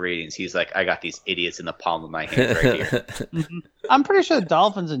sees the ratings, he's like, I got these idiots in the palm of my hand right here. I'm pretty sure the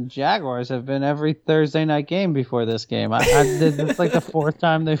Dolphins and Jaguars have been every Thursday night game before this game. It's like the 4th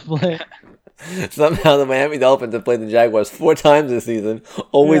time they've played. Somehow the Miami Dolphins have played the Jaguars 4 times this season,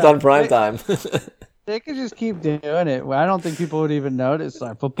 always on prime time. They could just keep doing it. I don't think people would even notice.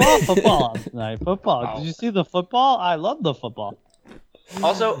 Like, football tonight. Football. Oh. Did you see the football? I love the football.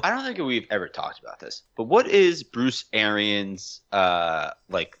 Also, I don't think we've ever talked about this, but what is Bruce Arians'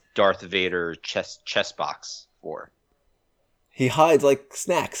 like Darth Vader chest box for? He hides like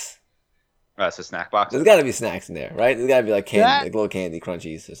snacks. It's a snack box. There's got to be snacks in there, right? There's got to be like candy, like little candy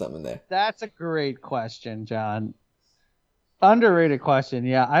crunchies or something in there. That's a great question, John. Underrated question.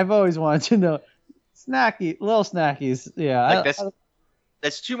 Yeah, I've always wanted to know. Little snackies. Yeah, like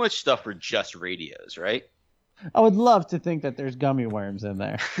that's too much stuff for just radios, right? I would love to think that there's gummy worms in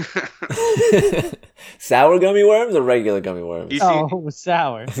there. Sour gummy worms or regular gummy worms?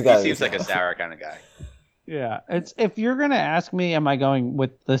 Sour. He seems like a sour kind of guy. Yeah, it's if you're gonna ask me, am I going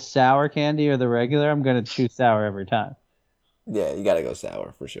with the sour candy or the regular? I'm gonna choose sour every time. Yeah, you gotta go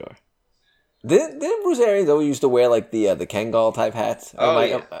sour for sure. Didn't Bruce Arians always used to wear like the Kangol type hats? Oh,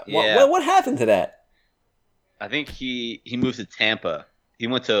 yeah. What happened to that? I think he moved to Tampa. He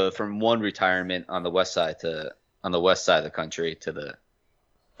went from one retirement on the west side of the country to the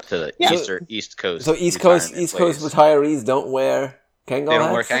East Coast. So East Coast place. retirees don't wear Kangol They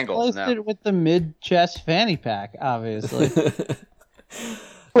don't hats? wear Kangol. Replaced it with the mid-chest fanny pack, obviously.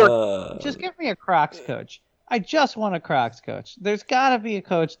 Just give me a Crocs coach. I just want a Crocs coach. There's got to be a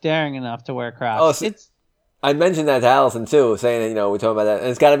coach daring enough to wear Crocs. Oh, so I mentioned that to Allison too, saying that we're talking about that, and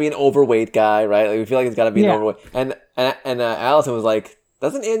it's got to be an overweight guy, right? Like we feel like it's got to be an overweight. And Allison was like,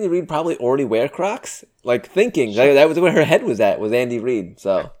 "Doesn't Andy Reid probably already wear Crocs?" Like thinking that was where her head was at, was Andy Reid.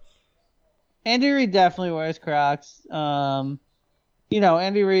 So Andy Reid definitely wears Crocs. Andy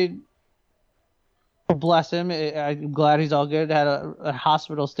Reid, bless him. I'm glad he's all good. Had a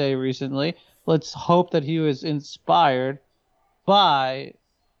hospital stay recently. Let's hope that he was inspired by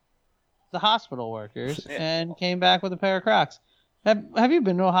the hospital workers and came back with a pair of Crocs. Have you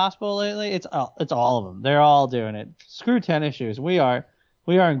been to a hospital lately? It's all of them. They're all doing it. Screw tennis shoes. We are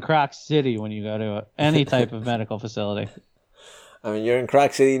in Croc City when you go to any type of medical facility. I mean, you're in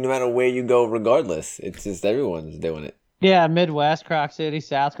Croc City no matter where you go, regardless. It's just everyone's doing it. Yeah, Midwest Croc City,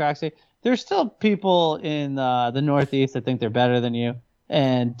 South Croc City. There's still people in the Northeast that think they're better than you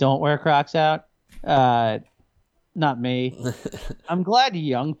and don't wear Crocs out. Not me. I'm glad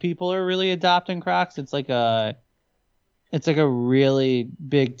young people are really adopting Crocs. It's like a really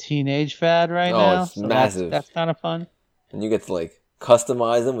big teenage fad right now. It's massive. That's kind of fun. And you get to like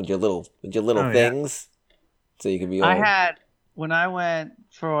customize them with your little things, so you can be. When I went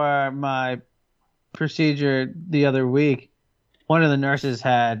for my procedure the other week, one of the nurses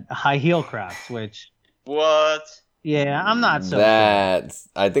had high heel Crocs, which. What? Yeah, I'm not so.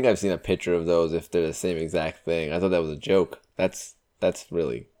 I think I've seen a picture of those. If they're the same exact thing, I thought that was a joke. That's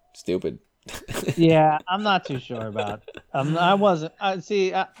really stupid. Yeah, I'm not too sure about. I wasn't. I'm.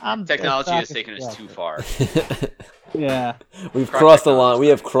 Technology has taken us too far. Yeah, we've crossed the line. We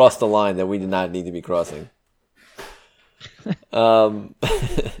have crossed the line that we did not need to be crossing. All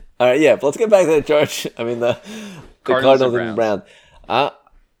right, yeah. But let's get back to the charge. I mean the Cardinals and Browns.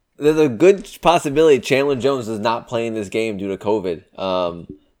 There's a good possibility Chandler Jones is not playing this game due to COVID.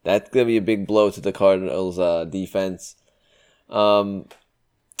 That's gonna be a big blow to the Cardinals' defense. I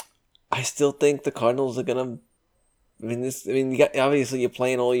still think the Cardinals are gonna. Obviously you're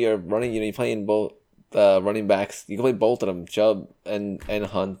playing all your running. You're playing both running backs. You can play both of them. Chubb and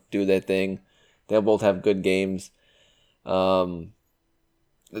Hunt do their thing. They'll both have good games. You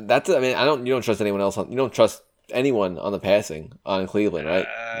don't trust anyone else. You don't trust anyone on the passing on Cleveland, right?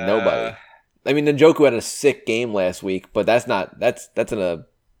 Nobody. I mean, Njoku had a sick game last week, but that's an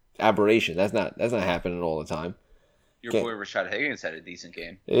aberration. That's not happening all the time. Your boy Rashad Higgins had a decent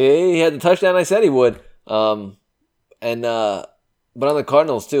game. He had the touchdown I said he would. But on the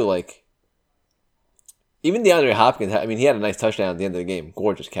Cardinals too, like even DeAndre Hopkins. I mean, he had a nice touchdown at the end of the game,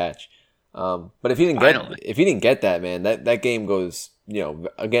 gorgeous catch. But if he didn't get that, man, that game goes,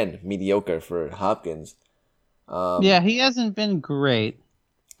 again, mediocre for Hopkins. Yeah, he hasn't been great.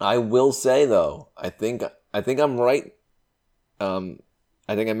 I will say though, I think I'm right. I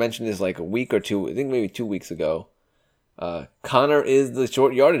think I mentioned this like a week or two. I think maybe 2 weeks ago. Connor is the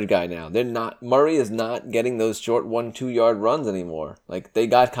short yardage guy now. Murray is not getting those short 1-2 yard runs anymore. Like they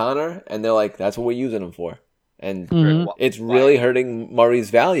got Connor, and they're like, that's what we're using him for, and it's really hurting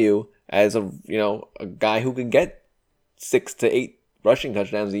Murray's value as a guy who could get 6 to 8 rushing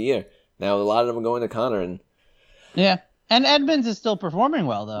touchdowns a year. Now a lot of them are going to Connor, and and Edmonds is still performing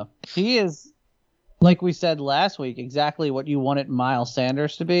well though. He is, like we said last week, exactly what you wanted Miles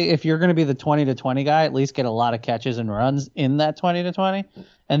Sanders to be. If you're going to be the 20-20 guy, at least get a lot of catches and runs in that 20-20,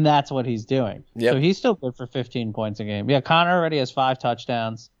 and that's what he's doing. Yep. So he's still good for 15 points a game. Yeah, Connor already has 5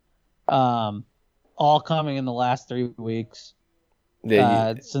 touchdowns, all coming in the last 3 weeks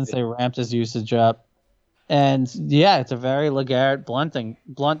since they ramped his usage up. And yeah, it's a very LeGarrette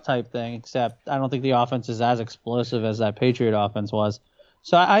Blunt type thing, except I don't think the offense is as explosive as that Patriot offense was.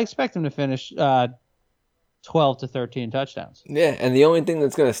 So I expect him to finish 12 to 13 touchdowns. Yeah, and the only thing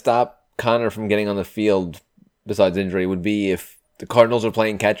that's going to stop Connor from getting on the field besides injury would be if the Cardinals are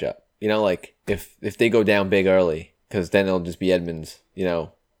playing catch up. Like if they go down big early, because then it'll just be Edmonds,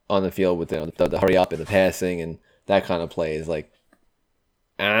 on the field with the hurry up and the passing and that kind of plays.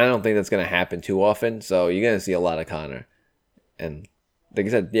 And I don't think that's going to happen too often, so you're going to see a lot of Connor. And like I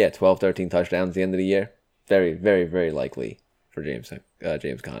said, 12, 13 touchdowns at the end of the year. Very, very, very likely for James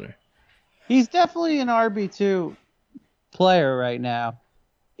Conner. He's definitely an RB2 player right now.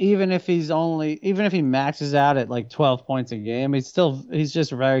 Even if he maxes out at like 12 points a game, he's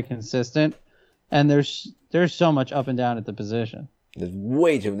just very consistent. And there's so much up and down at the position.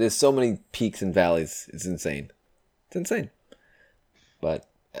 There's so many peaks and valleys. It's insane. It's insane. But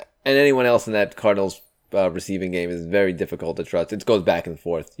and anyone else in that Cardinals receiving game is very difficult to trust. It goes back and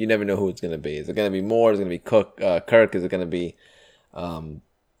forth. You never know who it's going to be. Is it going to be Moore? Is it going to be Kirk? Is it going to be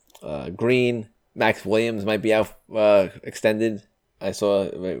Green? Max Williams might be out extended. I saw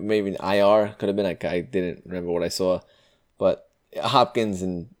maybe an IR could have been. I didn't remember what I saw, but Hopkins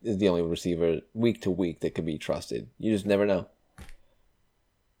is the only receiver week to week that could be trusted. You just never know.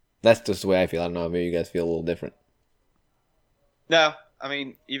 That's just the way I feel. I don't know. Maybe you guys feel a little different. No, I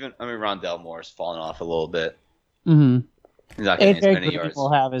mean Rondell Moore's fallen off a little bit. Mm-hmm. He's not getting as AJ many Green yards.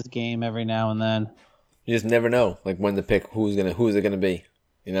 will have his game every now and then. You just never know, like when to pick who's it gonna be.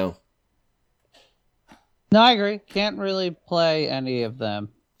 You know. No, I agree. Can't really play any of them.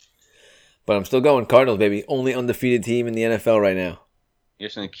 But I'm still going Cardinals, baby. Only undefeated team in the NFL right now. You're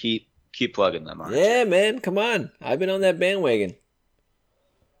just gonna keep plugging them, aren't you? Yeah, man. Come on. I've been on that bandwagon.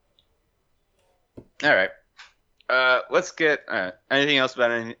 All right. Let's get anything else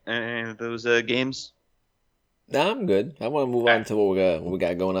about any of those games? Nah, I'm good. I want to move on to what we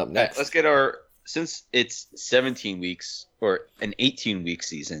got going up next. Let's get since it's 17 weeks or an 18-week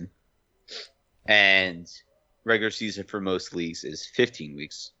season, and regular season for most leagues is 15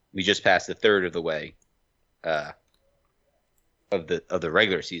 weeks. We just passed a third of the way of the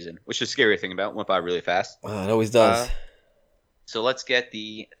regular season, which is a scary thing about. It went by really fast. It always does. So let's get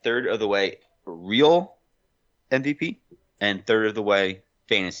the third of the way real MVP and third of the way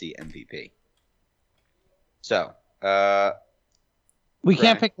fantasy MVP. So, we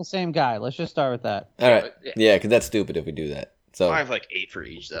can't pick the same guy. Let's just start with that. All right. Yeah, because that's stupid if we do that. So I have like 8 for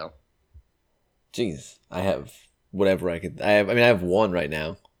each, though. Jeez, I have whatever I could. I have one right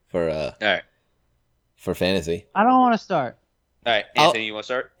now for All right. for fantasy. I don't want to start. All right, Anthony, you want to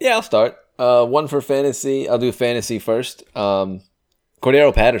start? Yeah, I'll start. One for fantasy. I'll do fantasy first.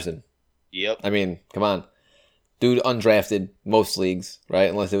 Cordero Patterson. Yep. I mean, come on. Dude undrafted, most leagues, right?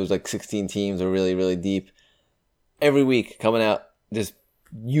 Unless it was like 16 teams or really, really deep. Every week coming out, just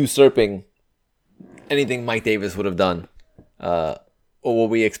usurping anything Mike Davis would have done. Or what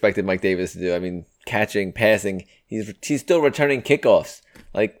we expected Mike Davis to do. I mean, catching, passing. He's still returning kickoffs.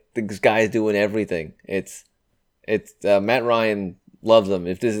 Like, this guy's doing everything. It's Matt Ryan loves him.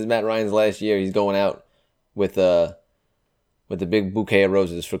 If this is Matt Ryan's last year, he's going out with the big bouquet of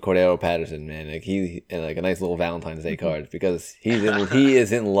roses for Cordero Patterson, man. Like like a nice little Valentine's Day card because he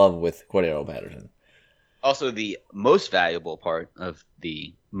is in love with Cordero Patterson. Also, the most valuable part of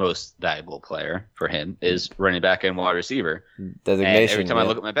the most valuable player for him is running back and wide receiver. Designation. And every time I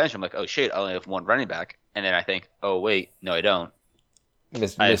look at my bench, I'm like, oh shit, I only have one running back. And then I think, oh wait, no, I don't. I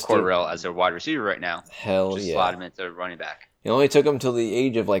have Cordero as a wide receiver right now. Hell just yeah. slot him into running back. It only took him till the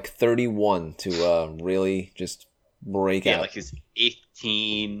age of like 31 to really just break out. Yeah, like his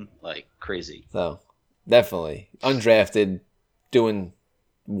 18, like crazy. So definitely undrafted, doing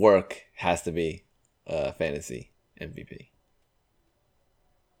work has to be fantasy MVP.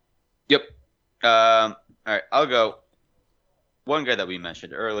 Yep. All right, I'll go. One guy that we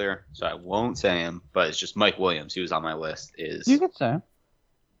mentioned earlier, so I won't say him, but it's just Mike Williams. He was on my list. You could say him.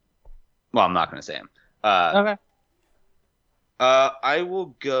 Well, I'm not going to say him. Okay. I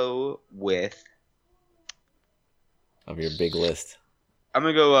will go with. Of your big list. I'm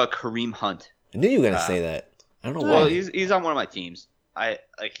going to go Kareem Hunt. I knew you were gonna say that. I don't know Well, why. he's on one of my teams.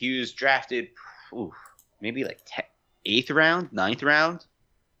 He was drafted, maybe like 8th round, 9th round,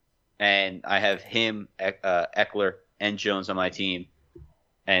 and I have him, Eckler, and Jones on my team,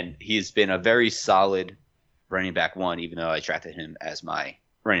 and he's been a very solid running back 1, even though I drafted him as my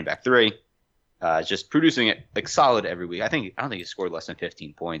running back 3. Just producing it like solid every week. I don't think he scored less than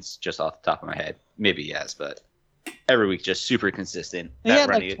 15 points just off the top of my head. Maybe he has, but every week just super consistent. He had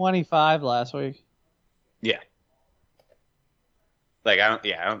like 25 last week. Yeah. Like I don't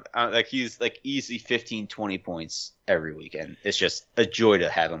like he's like easy 15, 20 points every weekend. It's just a joy to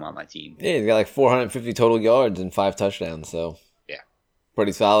have him on my team. Yeah, he's got like 450 total yards and 5 touchdowns. So yeah,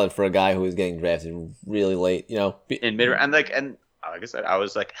 pretty solid for a guy who was getting drafted really late. You know, in mid and like I said, I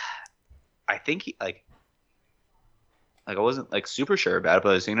was like, I think he like I wasn't like super sure about it, but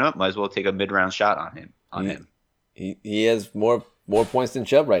I was what, might as well take a mid round shot on him. He has more points than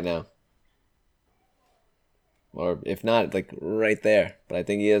Chubb right now. Or if not, like right there. But I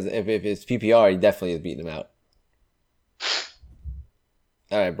think he is. If it's PPR, he definitely is beating him out.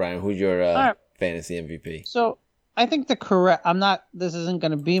 All right, Brian, who's your fantasy MVP? So I think the correct. This isn't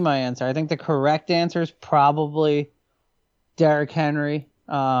going to be my answer. I think the correct answer is probably Derrick Henry.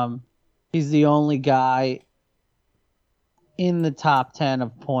 He's the only guy in the top 10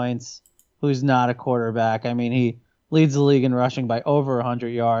 of points who's not a quarterback. I mean, he leads the league in rushing by over 100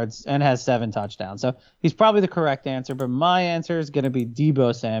 yards and has 7 touchdowns. So he's probably the correct answer, but my answer is going to be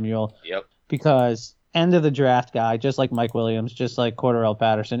Deebo Samuel. Yep. Because end of the draft guy, just like Mike Williams, just like Cordarrelle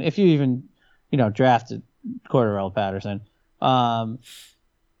Patterson. If you even, drafted Cordarrelle Patterson.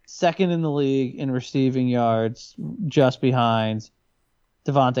 Second in the league in receiving yards, just behind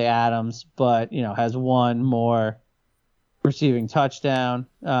Devontae Adams, but, has one more receiving touchdown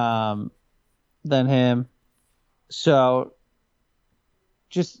than him. So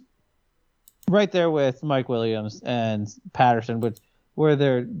just right there with Mike Williams and Patterson, where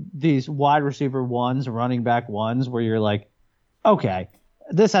they're these wide receiver ones, running back ones, where you're like, okay,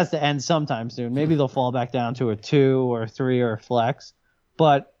 this has to end sometime soon. Maybe they'll fall back down to a 2 or 3 or a flex,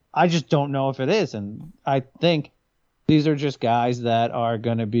 but I just don't know if it is. And I think these are just guys that are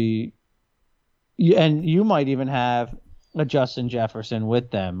going to be, and you might even have a Justin Jefferson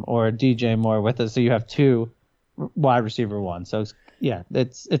with them or a DJ Moore with us. So you have 2 wide receiver ones. So yeah,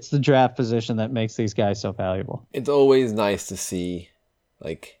 it's the draft position that makes these guys so valuable. It's always nice to see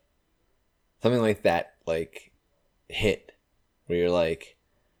like something like that, like hit where you're like,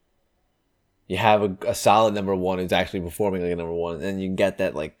 you have a solid number 1 who's actually performing like a number 1, and then you get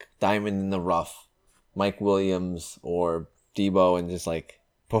that like diamond in the rough, Mike Williams or Deebo, and just like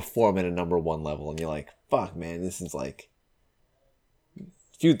perform at a number 1 level, and you're like, fuck, man, this is like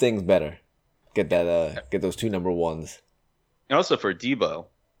few things better. Get those 2 number 1s. And also for Deebo,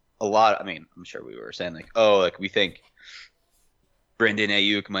 I'm sure we were saying like, we think Brandon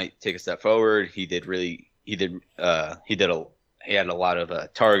Ayuk might take a step forward. He had a lot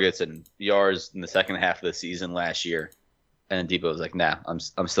of targets and yards in the second half of the season last year, and Deebo was like, "Nah,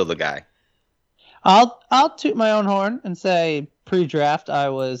 I'm still the guy." I'll toot my own horn and say pre-draft I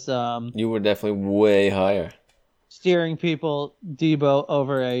was you were definitely way higher, steering people Deebo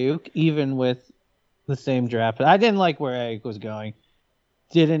over Ayuk, even with the same draft. I didn't like where Ayuk was going.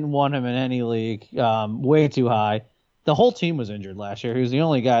 Didn't want him in any league. Way too high. The whole team was injured last year. He was the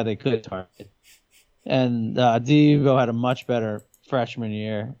only guy they could target. And Deebo had a much better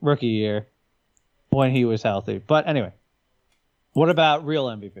rookie year, when he was healthy. But anyway, what about real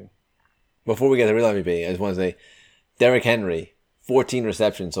MVP? Before we get to real MVP, I just want to say, Derrick Henry, 14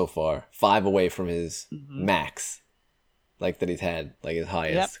 receptions so far, 5 away from his max, like that he's had, like his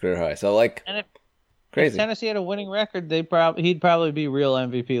highest career high. So like, and crazy. If Tennessee had a winning record, he'd probably be real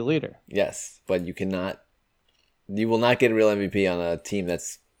MVP leader. Yes, but you will not get a real MVP on a team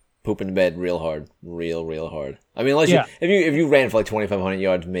that's pooping the bed real hard. I mean, unless if you ran for like 2,500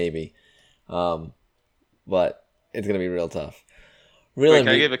 yards, maybe. But it's gonna be real tough. Wait, can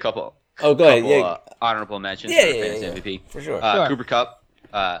I give a couple? Oh, go ahead. Yeah. Honorable mentions for fantasy MVP. For sure. Cooper Kupp.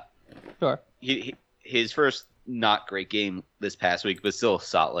 Sure. His first not great game this past week, but still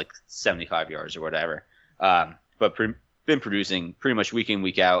solid, like 75 yards or whatever. But been producing pretty much week in,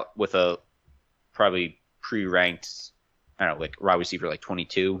 week out with a probably pre-ranked, I don't know, like wide receiver like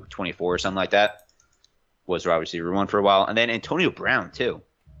 22, 24 or something like that. Was wide receiver 1 for a while. And then Antonio Brown too.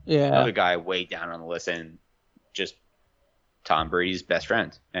 Yeah. Another guy way down on the list, and just Tom Brady's best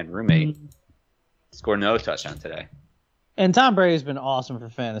friend and roommate. Scored another touchdown today. And Tom Brady's been awesome for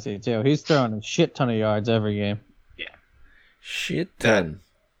fantasy too. He's throwing a shit ton of yards every game. Yeah. Shit ton.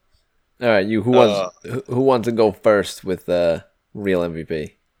 All right, who wants to go first with real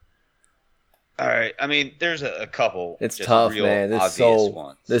MVP? All right. I mean, there's a couple. It's just tough, real man.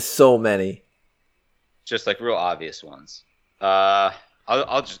 ones. There's so many. Just like real obvious ones.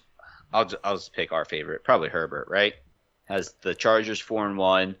 I'll just pick our favorite, probably Herbert, right? Has the Chargers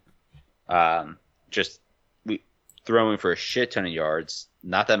 4-1. Just throwing for a shit ton of yards,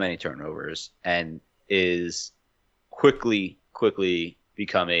 not that many turnovers, and is quickly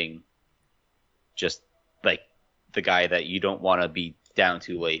becoming just like the guy that you don't want to be down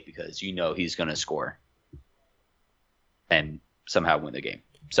too late because he's going to score and somehow win the game.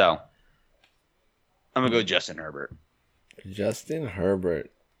 So I'm going to go Justin Herbert. Justin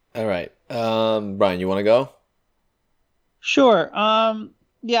Herbert. All right. Brian, you want to go? Sure.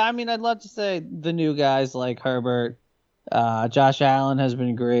 Yeah, I mean, I'd love to say the new guys like Herbert. Josh Allen has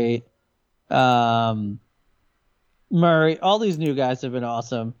been great. Murray, all these new guys have been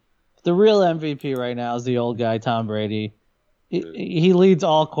awesome. The real MVP right now is the old guy, Tom Brady. He leads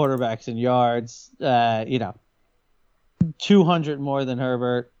all quarterbacks in yards, 200 more than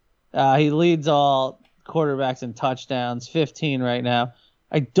Herbert. He leads all quarterbacks in touchdowns, 15 right now.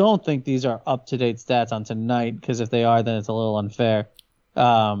 I don't think these are up-to-date stats on tonight, because if they are, then it's a little unfair.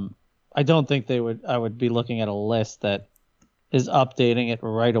 I don't think I would be looking at a list that is updating it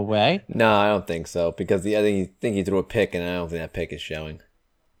right away. No, I don't think so, because I think he threw a pick, and I don't think that pick is showing.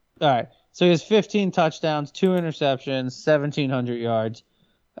 All right. So he has 15 touchdowns, 2 interceptions, 1,700 yards.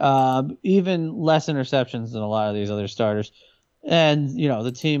 Even less interceptions than a lot of these other starters. And,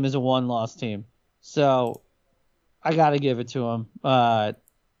 the team is a one-loss team. So I got to give it to him.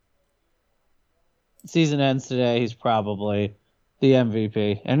 Season ends today. He's probably the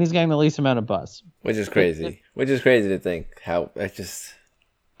MVP. And he's getting the least amount of buzz. Which is crazy. Which is crazy to think how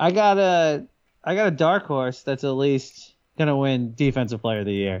I got a dark horse that's at least going to win Defensive Player of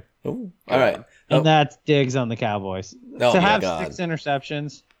the Year. Ooh, all right. And that's Diggs on the Cowboys. Oh, to my have God. 6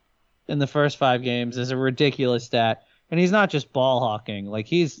 interceptions in the first 5 games is a ridiculous stat. And he's not just ball hawking. Like,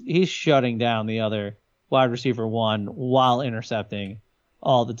 he's shutting down the other wide receiver 1 while intercepting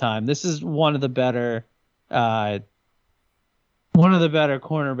all the time. This is one of the better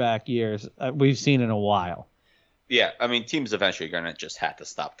cornerback years we've seen in a while. Yeah, I mean, teams eventually are gonna just have to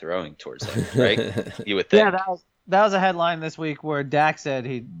stop throwing towards him, right? You would think. Yeah, that was a headline this week where Dak said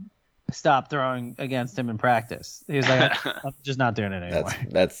he'd stop throwing against him in practice. He was like, I'm just not doing it anymore.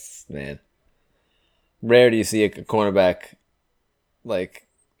 That's man. Rare do you see a cornerback like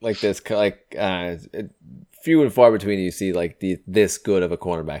this. Few and far between you see like this good of a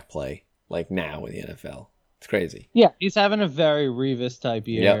cornerback play like now in the NFL. It's crazy. Yeah, he's having a very Revis type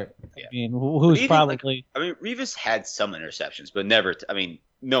year. Yep. I mean, who's probably Revis had some interceptions, but never.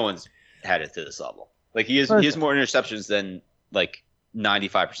 No one's had it to this level. Like he has more interceptions than like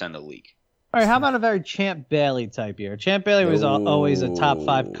 95% of the league. All right, how about a very Champ Bailey type year? Champ Bailey was always a top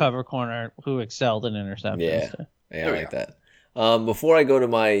 5 cover corner who excelled in interceptions. Yeah, I like that. Before I go to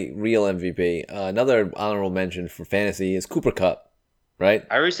my real MVP, another honorable mention for fantasy is Cooper Kupp, right?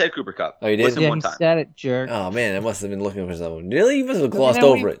 I already said Cooper Kupp. Oh, you did? Listen Yeah, one he time. said it, jerk. Oh man, I must have been looking for someone. Really, you must have glossed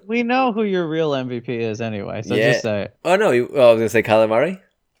over it. We know who your real MVP is anyway, so Yeah. just say it. Oh no, I was gonna say Kyler Murray.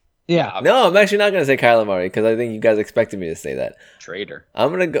 Yeah. No, I'm actually not gonna say Kyler Murray because I think you guys expected me to say that. Traitor. I'm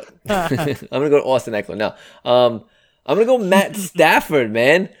gonna go. I'm gonna go to Austin Eckler. No, I'm gonna go Matt Stafford,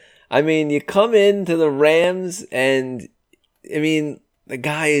 man. I mean, you come into the Rams, and I mean, the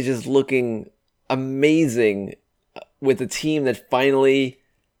guy is just looking amazing with a team that finally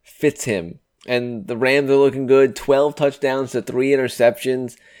fits him. And the Rams are looking good. 12 touchdowns to 3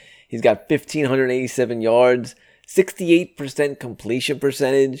 interceptions. He's got 1,587 yards, 68% completion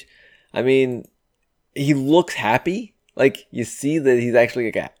percentage. I mean, he looks happy. Like, you see that he's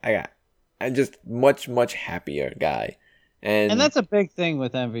actually I'm just much happier guy. And that's a big thing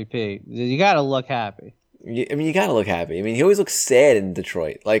with MVP. You got to look happy. I mean, you gotta look happy. I mean, he always looks sad in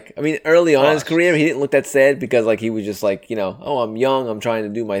Detroit. Like, I mean, early on in his career, he didn't look that sad because, like, he was just like, oh, I'm young, I'm trying to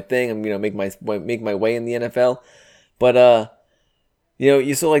do my thing, I'm make my way in the NFL. But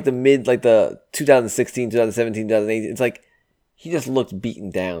you saw like the 2016, 2017, 2018. It's like he just looked beaten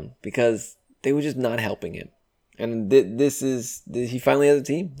down because they were just not helping him. And he finally has a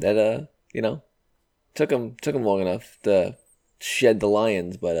team that took him long enough to shed the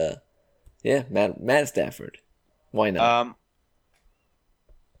Lions, but yeah, Matt Stafford. Why not?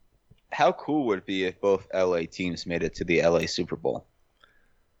 How cool would it be if both LA teams made it to the LA Super Bowl?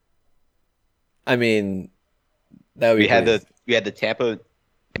 I mean, that would be we had the Tampa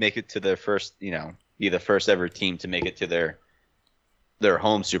make it to their first, be the first ever team to make it to their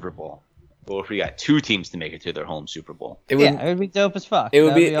home Super Bowl. Well, if we got 2 teams to make it to their home Super Bowl, it would be dope as fuck. It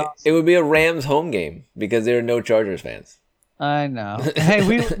would be awesome. It would be a Rams home game because there are no Chargers fans. I know.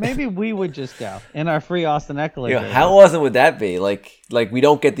 Hey, maybe we would just go in our free Austin Eckler. How awesome would that be? Like we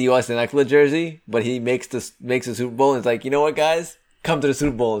don't get the Austin Eckler jersey, but he makes the Super Bowl, and it's like, you know what, guys, come to the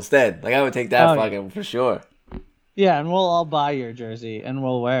Super Bowl instead. Like, I would take that fucking for sure. Yeah, and we'll all buy your jersey and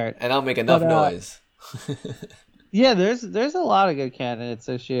we'll wear it, and I'll make enough noise. Yeah, there's a lot of good candidates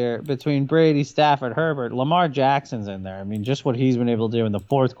this year between Brady, Stafford, Herbert, Lamar Jackson's in there. I mean, just what he's been able to do in the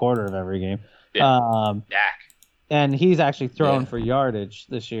fourth quarter of every game. Yeah. Dak. And he's actually thrown for yardage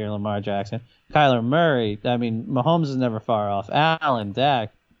this year, Lamar Jackson. Kyler Murray. I mean, Mahomes is never far off. Allen,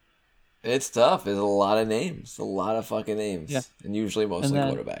 Dak. It's tough. There's a lot of names. A lot of fucking names. Yeah. And usually mostly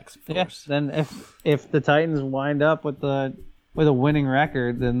quarterbacks, of course. Then if the Titans wind up with a winning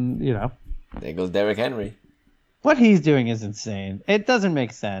record, then, there goes Derrick Henry. What he's doing is insane. It doesn't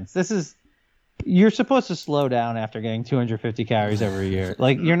make sense. You're supposed to slow down after getting 250 carries every year.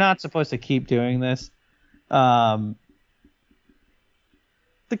 Like, you're not supposed to keep doing this. The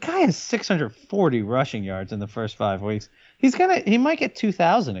guy has 640 rushing yards in the first 5 weeks. He might get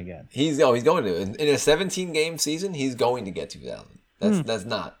 2,000 again. He's going to. In a 17-game season, he's going to get 2,000. That's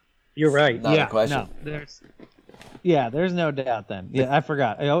not. You're right. Not a Yeah, question. no, there's no doubt then. Yeah, I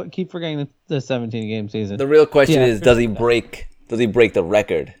forgot. I keep forgetting the 17 game season. The real question Yeah, is, does he break the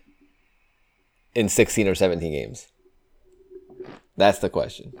record in 16 or 17 games? That's the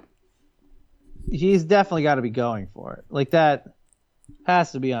question. He's definitely got to be going for it. Like that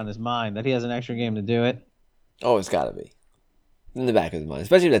has to be on his mind that he has an extra game to do it. Oh, it's got to be in the back of his mind,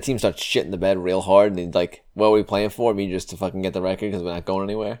 especially if that team starts shitting the bed real hard and he's like, "What are we playing for? Me just to fucking get the record because we're not going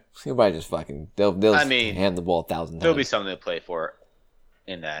anywhere." He'll probably just fucking they'll I mean, hand the ball 1,000 times. There'll be something to play for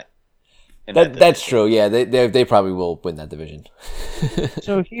in that. That's true. Yeah, they probably will win that division.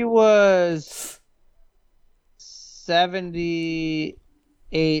 So he was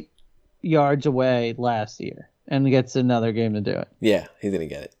 78 yards away last year and gets another game to do it. Yeah, he's gonna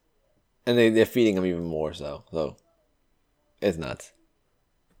get it, and they're feeding him even more. So it's nuts.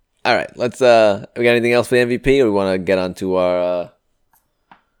 All right, let's. We got anything else for the MVP, or we want to get on to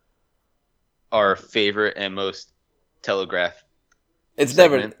our favorite and most telegraphed. It's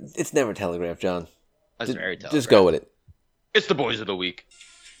segment? never telegraphed, John. That's very telegraphed. Just go with it. It's the boys of the week.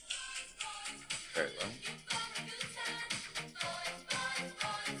 Very well.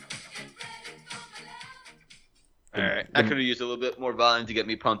 All right, I could have used a little bit more volume to get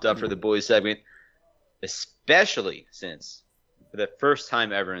me pumped up for the boys segment, especially since for the first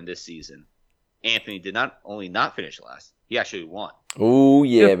time ever in this season, Anthony did not only not finish last, he actually won. Oh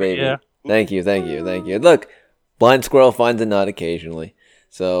yeah, baby. Yeah. Thank you. Look, blind squirrel finds a nut occasionally.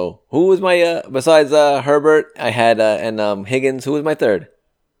 So who was my besides Herbert? I had and Higgins. Who was my third?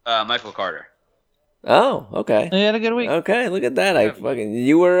 Michael Carter. Oh, okay. He had a good week. Okay, look at that.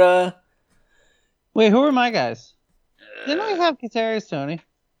 You were Wait, who were my guys? Didn't we have Kadarius Toney?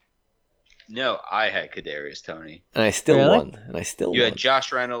 No, I had Kadarius Toney. and I still Really? won. You had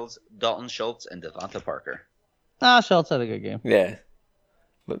Josh Reynolds, Dalton Schultz, and Devonta Parker. Schultz had a good game. Yeah.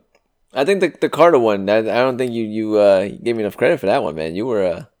 But I think the Carter one, I don't think you gave me enough credit for that one, man. You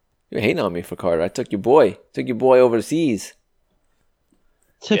were hating on me for Carter. I took your boy overseas.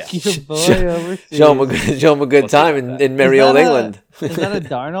 Took Yeah. your boy overseas. Show him a good We'll see time about in merry old that England. Is that a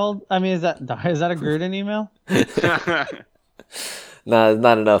Darnold? I mean, is that a Gruden email? Nah, there's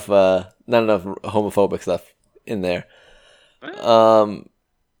not enough homophobic stuff in there.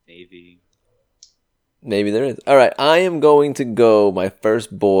 Maybe there is. All right, I am going to go my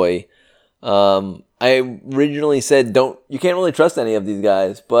first boy. I originally said you can't really trust any of these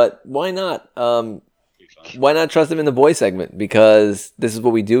guys, but why not? Why not trust them in the boy segment? Because this is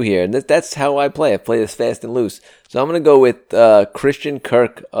what we do here, and that's how I play. I play this fast and loose. So I'm going to go with Christian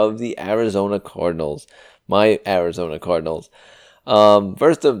Kirk of the Arizona Cardinals. My Arizona Cardinals.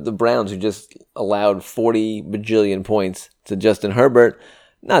 First of the Browns, who just allowed 40 bajillion points to Justin Herbert.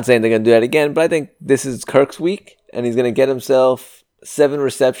 Not saying they're going to do that again, but I think this is Kirk's week, and he's going to get himself 7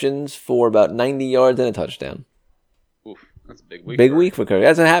 receptions for about 90 yards and a touchdown. Oof, that's a big week. Big week for Kirk.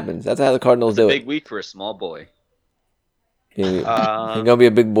 That's what happens. That's how the Cardinals do it. Big week for a small boy. He's going to be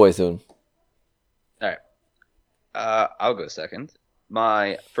a big boy soon. All right. I'll go second.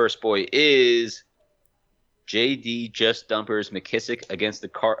 My first boy is JD Just Dumpers McKissick against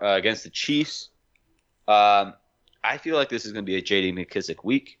the Chiefs. I feel like this is going to be a JD McKissick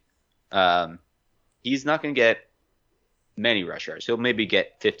week. He's not going to get many rush yards. He'll maybe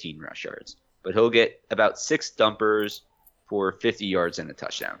get 15 rush yards, but he'll get about 6 dumpers for 50 yards and a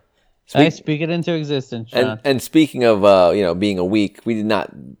touchdown. Speak it into existence, John. And speaking of being a week, we did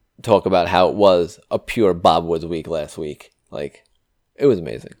not talk about how it was a pure Bob Woods week last week. Like, it was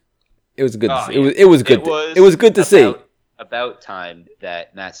amazing. It was good. It was good. It was good to see. About time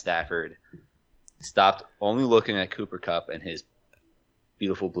that Matt Stafford stopped only looking at Cooper Kupp and his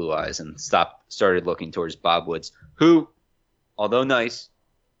beautiful blue eyes and started looking towards Bob Woods, who, although nice,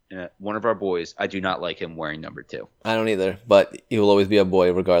 one of our boys, I do not like him wearing number 2. I don't either, but he will always be a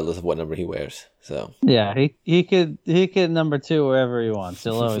boy regardless of what number he wears. So yeah, he could number 2 wherever he wants.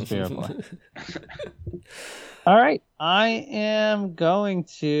 He'll always be our boy. All right, I am going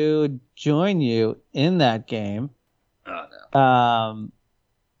to join you in that game. Oh no.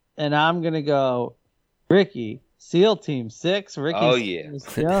 And I'm gonna go Ricky SEAL Team 6. Ricky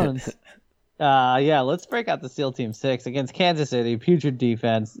Jones. Let's break out the SEAL Team 6 against Kansas City, putrid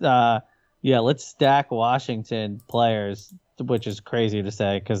defense. Let's stack Washington players, which is crazy to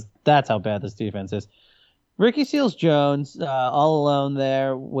say because that's how bad this defense is. Ricky Seals Jones, all alone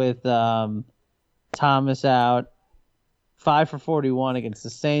there with Thomas out. 5 for 41 against the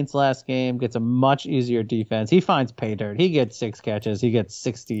Saints last game. Gets a much easier defense. He finds pay dirt. He gets 6 catches. He gets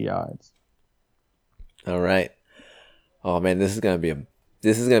 60 yards. all right. Oh man, this is gonna be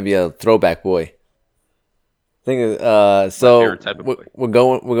a throwback boy. Thing is, My so favorite type of boy. we're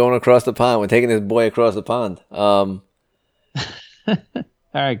going across the pond. We're taking this boy across the pond. All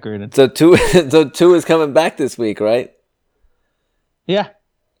right, Gruden. So two is coming back this week, right? Yeah.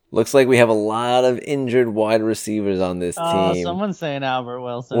 Looks like we have a lot of injured wide receivers on this Oh, team. someone's saying Albert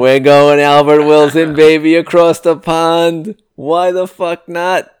Wilson. We're going Albert Wilson, baby, across the pond. Why the fuck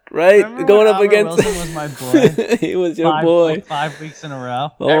not? Right? Remember Going when up Albert against Wilson was my boy? he was your boy. 5 weeks in a row.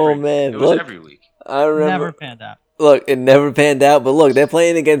 Oh man, It was look, every week. I remember. Never panned out. Look, it never panned out, but look, they're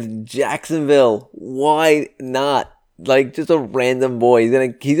playing against Jacksonville. Why not? Like just a random boy. He's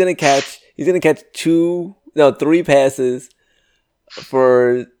gonna catch 3 passes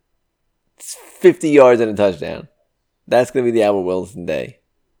for 50 yards and a touchdown. That's gonna be the Albert Wilson day.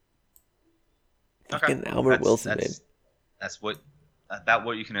 Fucking Albert Wilson, baby. That's about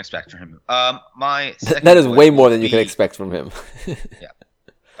what you can expect from him. My That is second way boy more will than you can be- expect from him.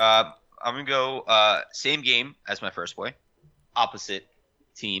 I'm gonna go same game as my first boy, opposite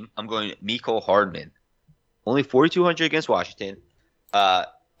team. I'm going Mecole Hardman. Only 4,200 against Washington.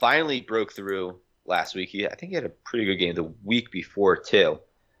 Finally broke through last week. I think he had a pretty good game the week before too,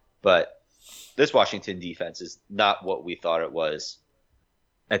 but this Washington defense is not what we thought it was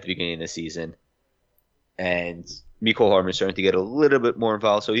at the beginning of the season. And Mecole Hardman is starting to get a little bit more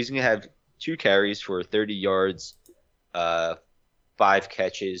involved, so he's gonna have 2 carries for 30 yards. 5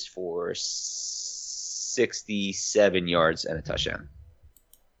 catches for 67 yards and a touchdown.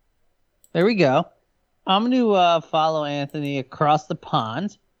 There we go. I'm going to follow Anthony across the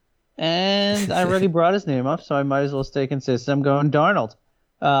pond. And I already brought his name up, so I might as well stay consistent. I'm going Darnold.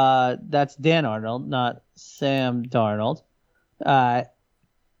 That's Dan Arnold, not Sam Darnold.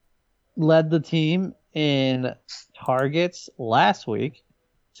 Led the team in targets last week.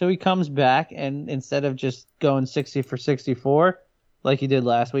 So he comes back, and instead of just going 60 for 64, like he did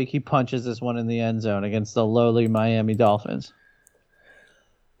last week, he punches this one in the end zone against the lowly Miami Dolphins.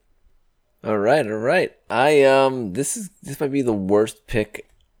 All right. This might be the worst pick,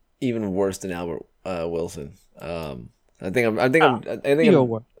 even worse than Albert Wilson. I think I'm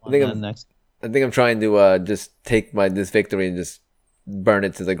trying to just take this victory and just burn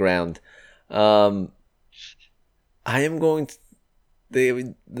it to the ground. I am going to.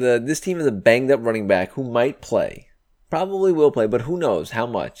 This team is a banged up running back who might play. Probably will play, but who knows how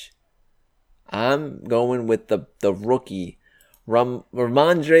much. I'm going with the rookie,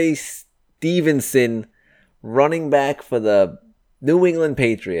 Ramondre Stevenson, running back for the New England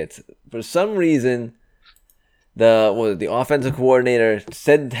Patriots. For some reason, the offensive coordinator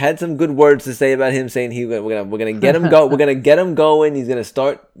had some good words to say about him, saying we're gonna get him go, we're gonna get him going. He's gonna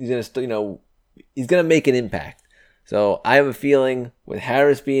make an impact. So I have a feeling with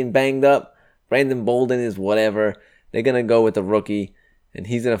Harris being banged up, Brandon Bolden is whatever. They're going to go with the rookie, and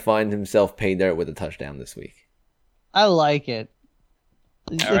he's going to find himself pay dirt with a touchdown this week. I like it.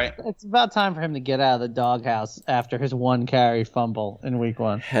 All right. It's about time for him to get out of the doghouse after his 1 carry fumble in week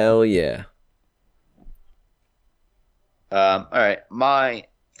 1. Hell yeah. All right. My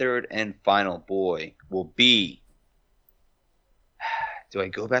third and final boy will be. Do I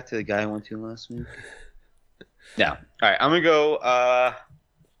go back to the guy I went to last week? No. All right. I'm going to go.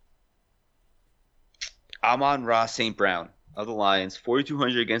 Amon-Ra St. Brown of the Lions,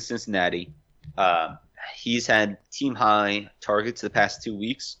 4,200 against Cincinnati. He's had team high targets the past 2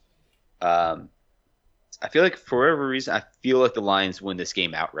 weeks. I feel like for whatever reason, I feel like the Lions win this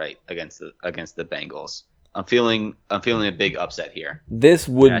game outright against the Bengals. I'm feeling a big upset here. This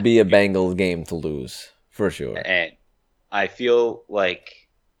would be a Bengals game to lose for sure. And I feel like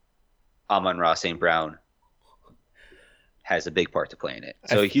Amon-Ra St. Brown has a big part to play in it.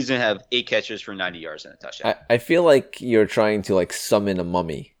 So he's going to have 8 catches for 90 yards and a touchdown. I feel like you're trying to summon a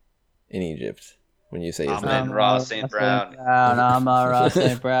mummy in Egypt when you say his name. Amon-Ra St. Brown. Amon-Ra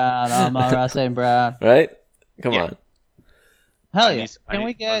St. Brown. Amon-Ra St. Brown. Right? Come on. Hell yeah.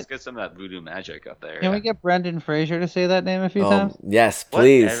 Let's get some of that voodoo magic up there. Can we get Brendan Fraser to say that name a few times? Yes,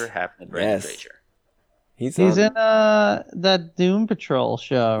 please. Whatever happened to Brendan Fraser? He's in that Doom Patrol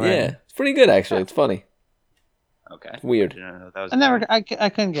show, right? Yeah, it's pretty good actually. It's funny. Okay. Weird. I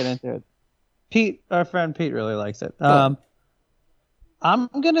couldn't get into it. Pete, our friend Pete, really likes it. I'm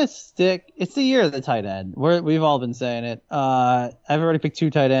gonna stick. It's the year of the tight end. We've all been saying it. I've already picked 2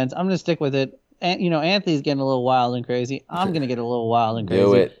 tight ends. I'm gonna stick with it. And Anthony's getting a little wild and crazy. I'm gonna get a little wild and crazy.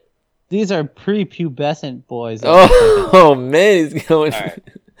 Do it. These are prepubescent boys. Oh man, he's going. All right.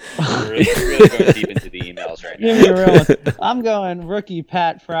 We're really going deep into the emails right now. Give me a real one. I'm going rookie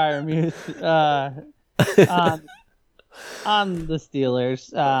Pat Freiermuth on the Steelers.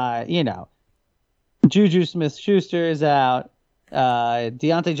 Juju Smith-Schuster is out.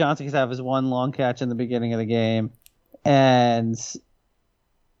 Deontay Johnson could have his one long catch in the beginning of the game, and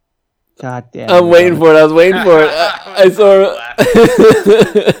God damn, I'm waiting for it. I was waiting for it. I saw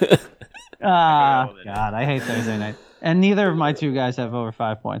it. God, I hate Thursday night. And neither of my two guys have over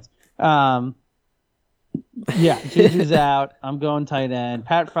 5 points. Juju's out. I'm going tight end.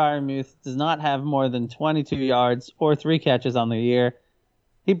 Pat Fryermuth does not have more than 22 yards or 3 catches on the year.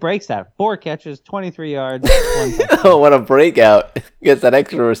 He breaks that. 4 catches, 23 yards, 1 touchdown. Oh, what a breakout. Gets that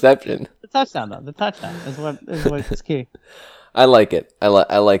extra reception. The touchdown, though. The touchdown is what's key. I like it. I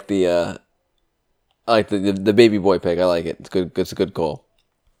like the baby boy pick. I like it. It's good. It's a good call.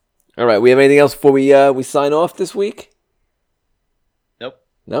 All right. We have anything else before we sign off this week? Nope.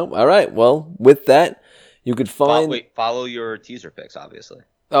 No. All right. Well, with that, you could find. Follow your teaser picks, obviously.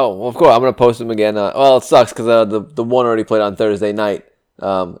 Oh, well, of course. I'm gonna post them again. Well, it sucks because the one already played on Thursday night.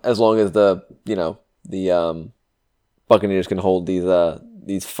 As long as the Buccaneers can hold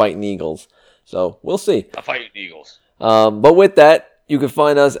these fighting Eagles, so we'll see. The fighting Eagles. But with that, you can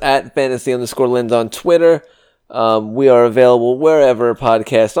find us at @fantasy_lens on Twitter. We are available wherever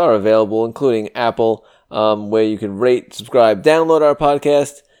podcasts are available, including Apple, where you can rate, subscribe, download our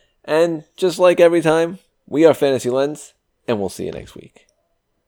podcast. And just like every time, we are Fantasy Lens, and we'll see you next week.